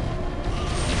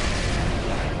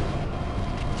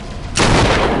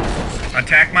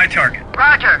 Attack my target.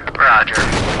 Roger. Roger.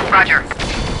 Roger.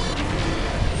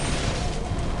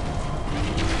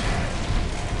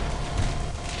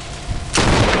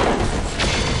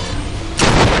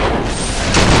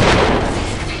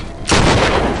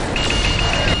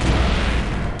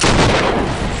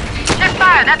 Check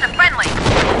fire. That's a friendly.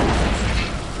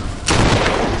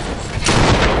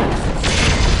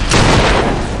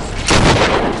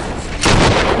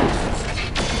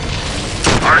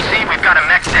 RC, we've got a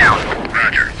mech down.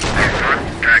 Roger.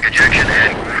 Track ejection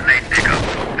and coordinate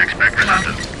pickup. Expect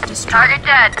resistance. Target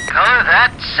dead. Color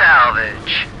that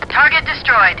salvage. Target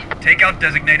destroyed. Take out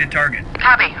designated target.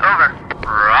 Copy. Over.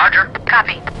 Roger.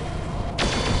 Copy.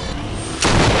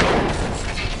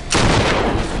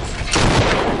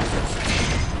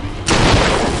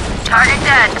 Target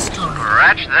dead.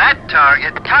 Scratch that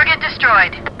target. Target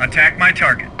destroyed. Attack my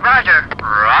target. Roger.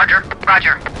 Roger.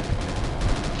 Roger.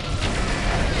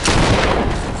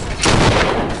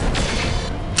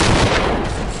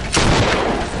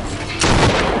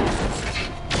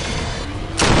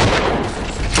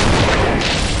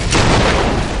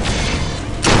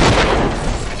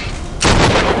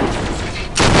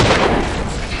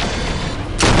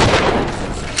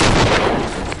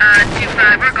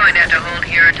 We're going to have to hold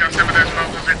here until some of those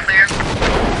mobiles are clear.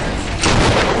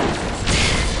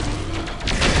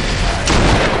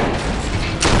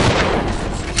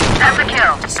 That's a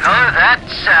kill. Color that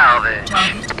salvage.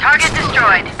 Target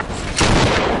destroyed.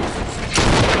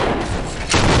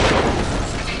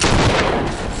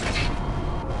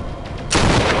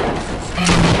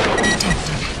 Enemy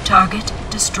detected. Target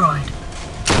destroyed.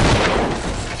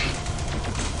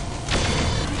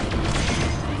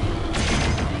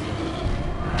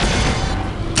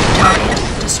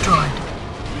 Destroyed.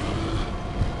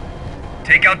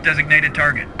 Take out designated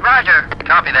target. Roger.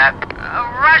 Copy that.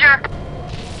 Roger.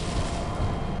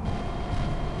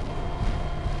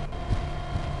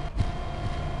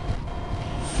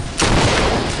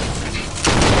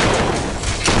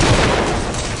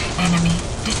 Enemy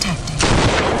detected.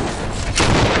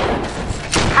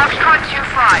 Foxtrot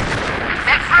 2-5.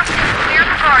 Mechwarrior is clear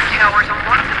the guard towers on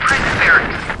one of the prison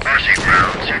barracks. RC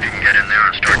ground. See if you can get in there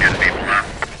and start getting people out.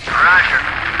 Roger.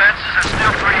 Fences are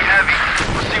still pretty heavy.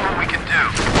 We'll see what we can do.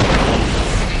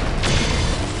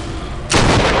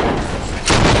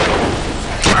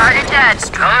 Target dead.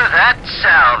 Color that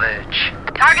salvage.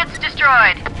 Target's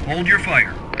destroyed. Hold your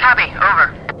fire. Copy.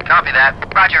 Over. Copy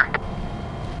that. Roger.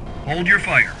 Hold your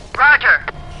fire. Roger.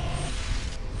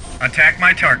 Attack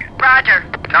my target. Roger.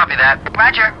 Copy that.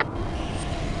 Roger.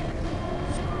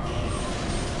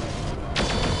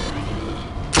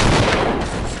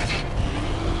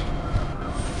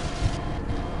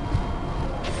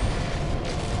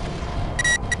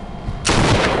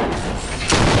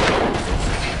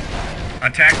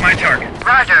 Attack my target.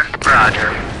 Roger.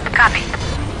 Roger. Copy.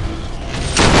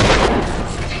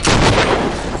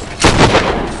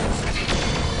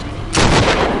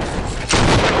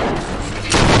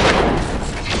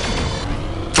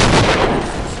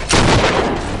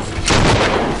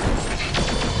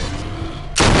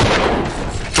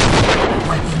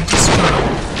 Weapon destroyed.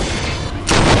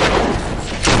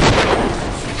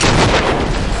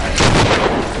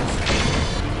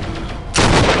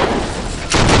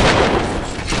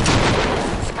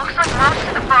 Looks like most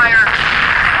of the fire.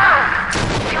 Oh,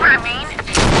 see what I mean?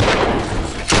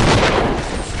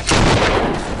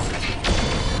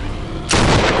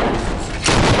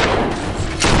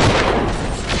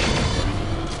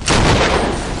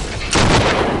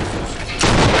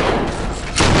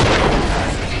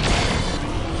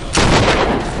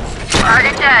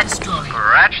 Target dead.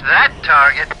 Scratch that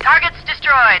target. Target's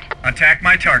destroyed. Attack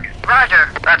my target. Roger.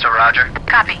 That's a roger.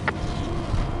 Copy.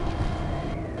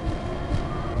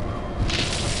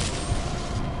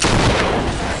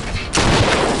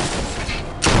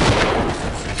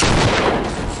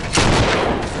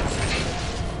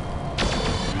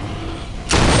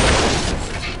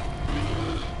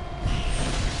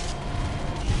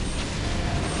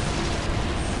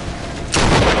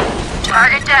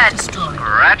 dead. Destroyed.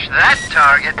 Scratch that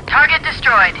target. Target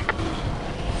destroyed.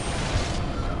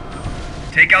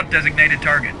 Take out designated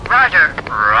target. Roger.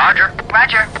 Roger.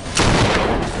 Roger.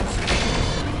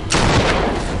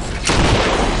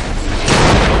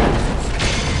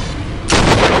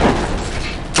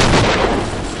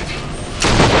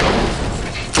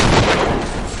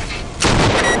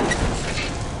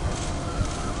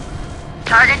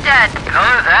 Target dead.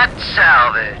 Color that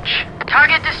salvage.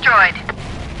 Target destroyed.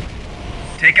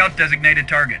 Take out designated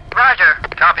target. Roger.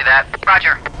 Copy that.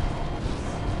 Roger.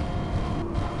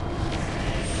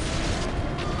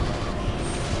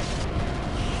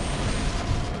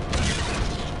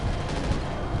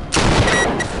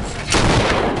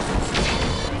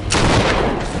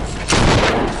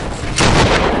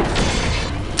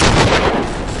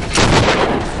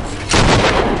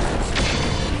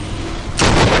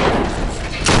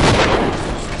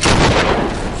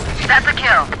 That's a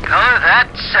kill. Color that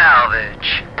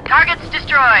salvage. Target's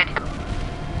destroyed.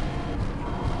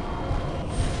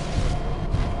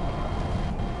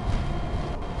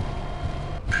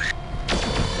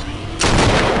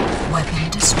 Weapon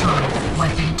destroyed.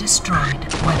 Weapon destroyed.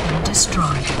 Weapon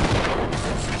destroyed.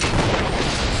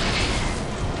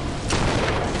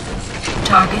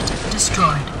 Target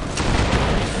destroyed.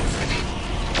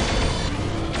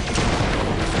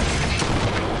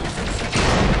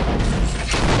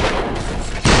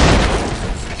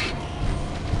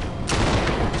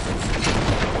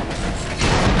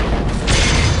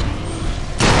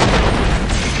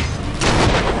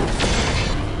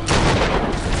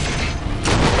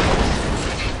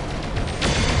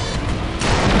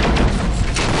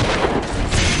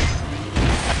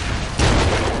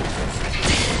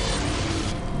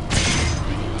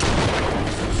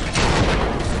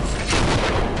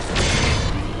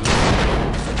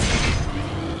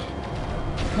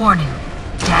 Warning.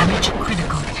 Damage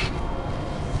critical.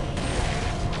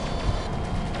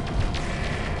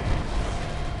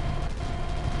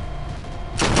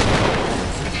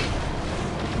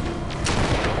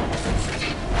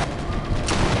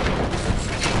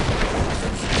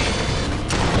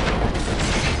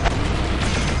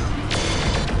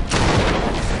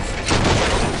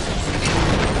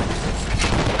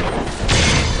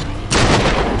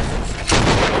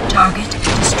 Target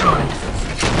destroyed.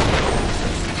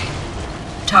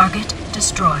 Target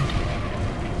destroyed.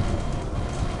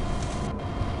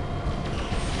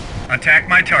 Attack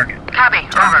my target. Copy.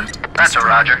 Target Over. That's a destroyed.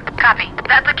 roger. Copy.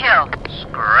 That's a kill.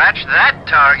 Scratch that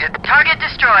target. Target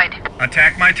destroyed.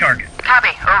 Attack my target. Copy.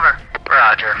 Over.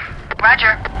 Roger.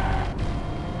 Roger.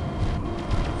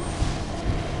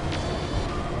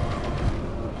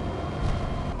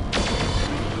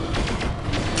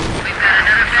 We've got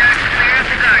another barracks clear of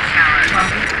the guard tower.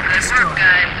 Target Good work, destroyed.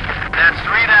 guys. That's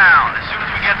 3 down. As soon as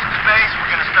we get some space,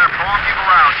 we're gonna start pulling people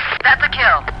out. That's a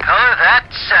kill. Color that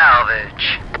salvage.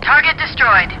 Target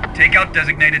destroyed. Take out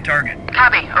designated target.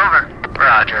 Copy. Over.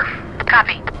 Roger.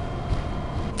 Copy.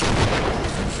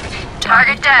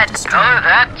 Target dead. destroyed. Color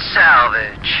that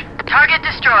salvage. Target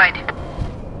destroyed.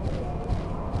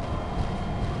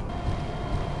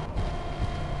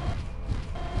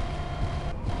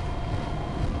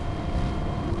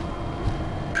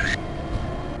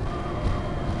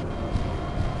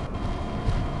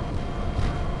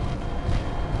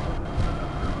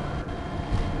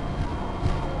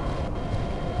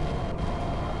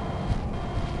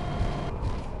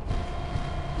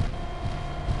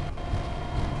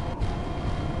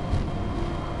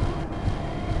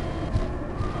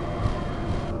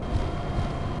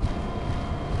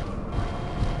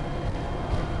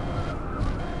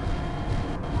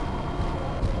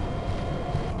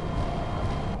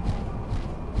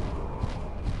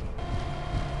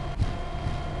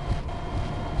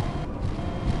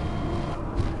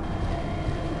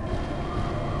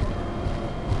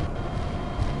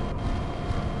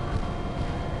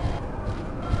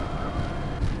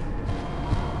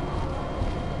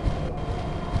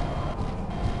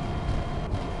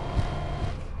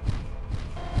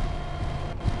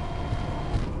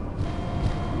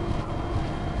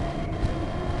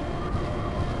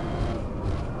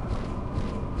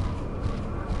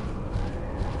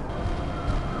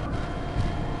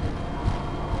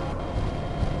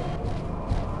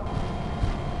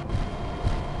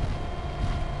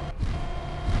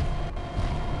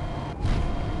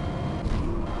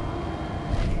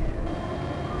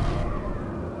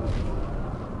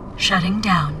 Shutting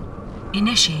down.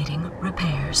 Initiating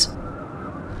repairs.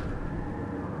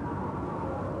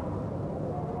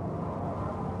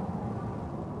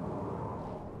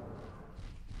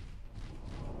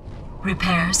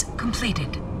 Repairs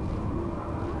completed.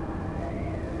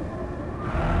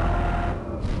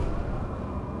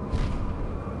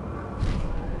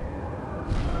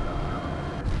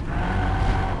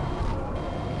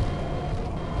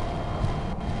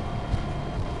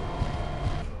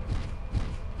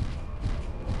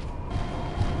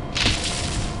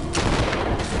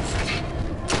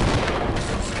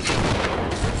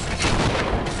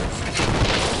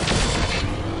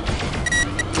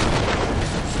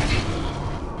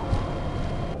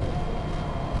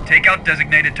 out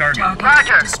designated target.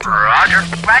 Roger. Roger.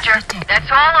 Roger. That's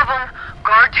all of them.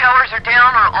 Guard towers are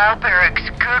down on all barracks.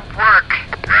 Good work.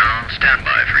 Ground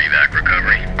standby for evac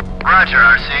recovery. Roger,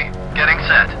 RC. Getting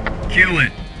set.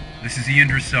 Keelan, this is Ian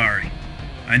Dressari.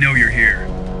 I know you're here.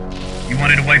 You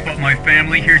wanted to wipe up my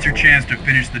family? Here's your chance to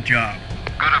finish the job.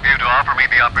 Good of you to offer me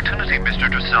the opportunity, Mr.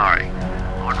 Dressari.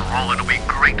 Lord Roland will be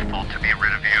grateful to be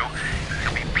rid of you.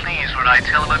 He'll be pleased when I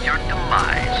tell him of your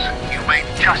demise. You may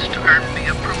just earn me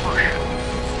a promotion.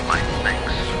 My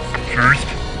thanks. First,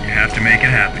 you have to make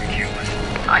it happen, Keelan.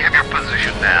 I have your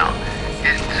position now.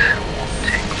 It won't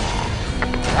take long.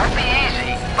 Won't be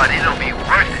easy, but it'll be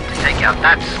worth it to take out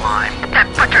that slime. That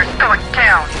butcher's going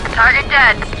down. Target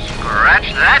dead. Scratch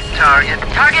that target.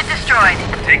 Target destroyed.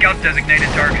 Take out designated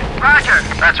target. Roger.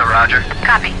 That's a Roger.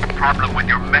 Copy. Problem with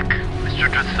your mech, Mr.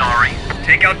 Dressari?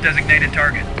 Take out designated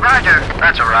target. Roger.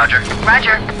 That's a Roger.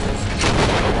 Roger.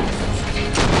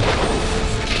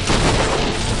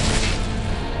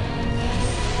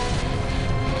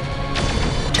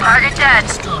 Target dead.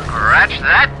 Scratch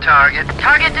that target.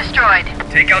 Target destroyed.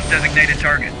 Take out designated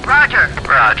target. Roger.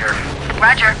 Roger.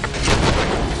 Roger.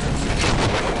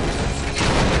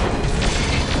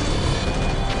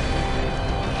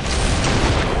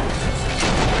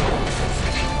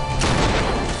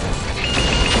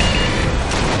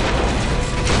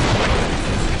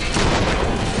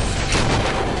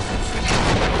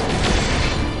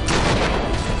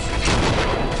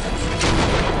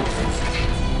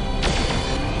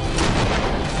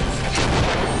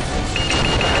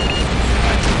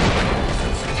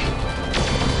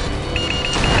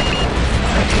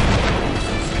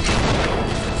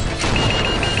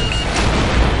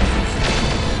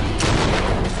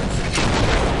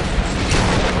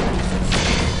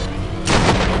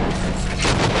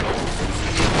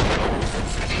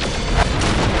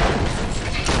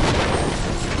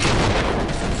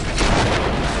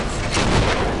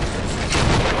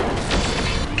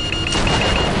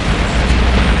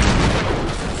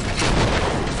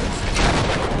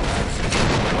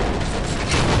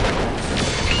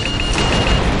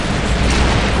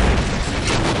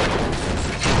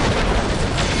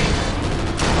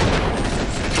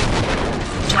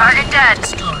 Target dead.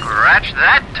 Scratch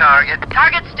that target.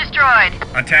 Target's destroyed.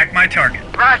 Attack my target.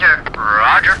 Roger.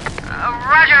 Roger.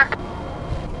 Roger.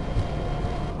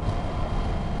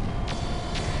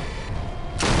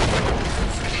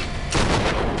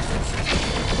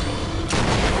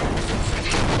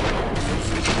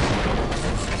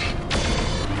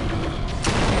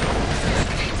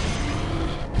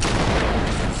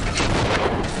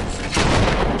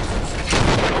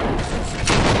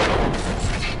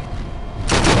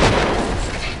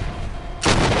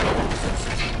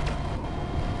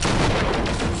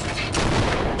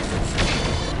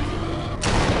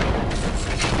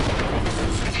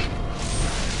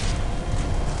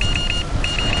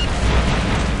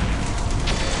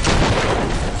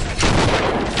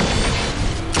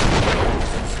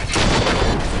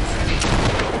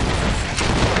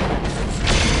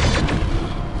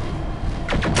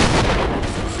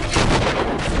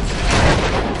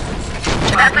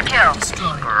 That's a kill.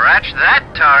 Scratch that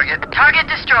target. Target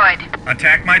destroyed.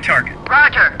 Attack my target.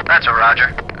 Roger. That's a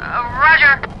Roger.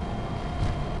 Roger.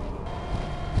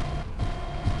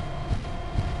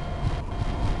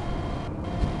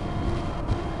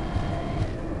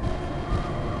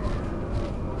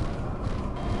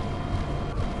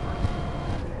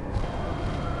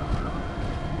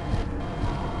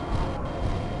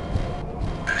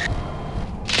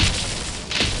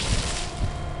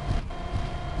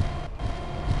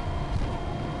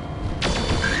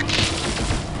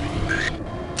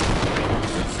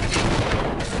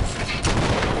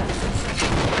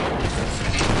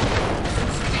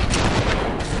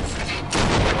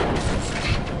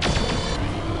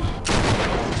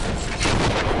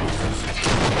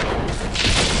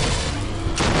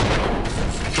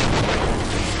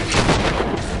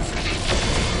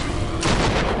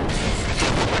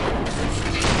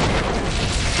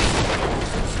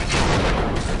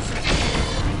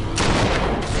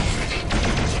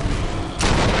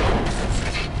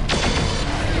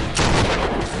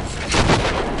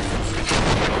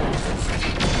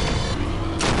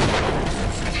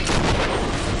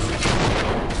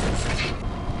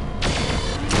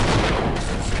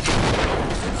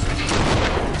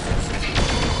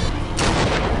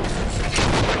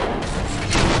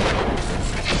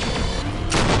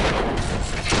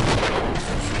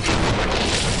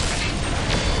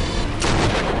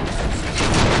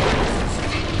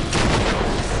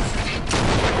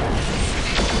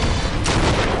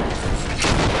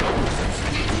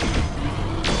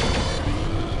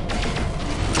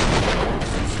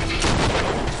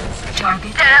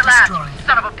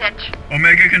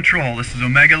 Control, this is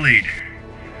Omega Lead.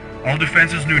 All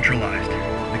defenses neutralized.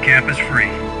 The camp is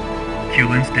free.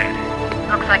 Kulin's dead.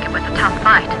 Looks like it was a tough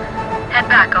fight.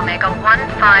 Head back, Omega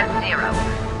 150.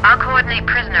 I'll coordinate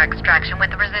prisoner extraction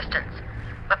with the Resistance.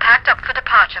 We're packed up for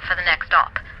departure for the next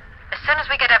op. As soon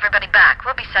as we get everybody back,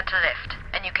 we'll be set to lift,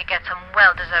 and you can get some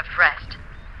well-deserved rest.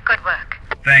 Good work.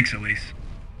 Thanks, Elise.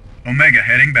 Omega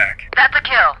heading back. That's a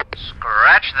kill.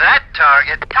 Scratch that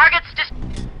target. Target's just...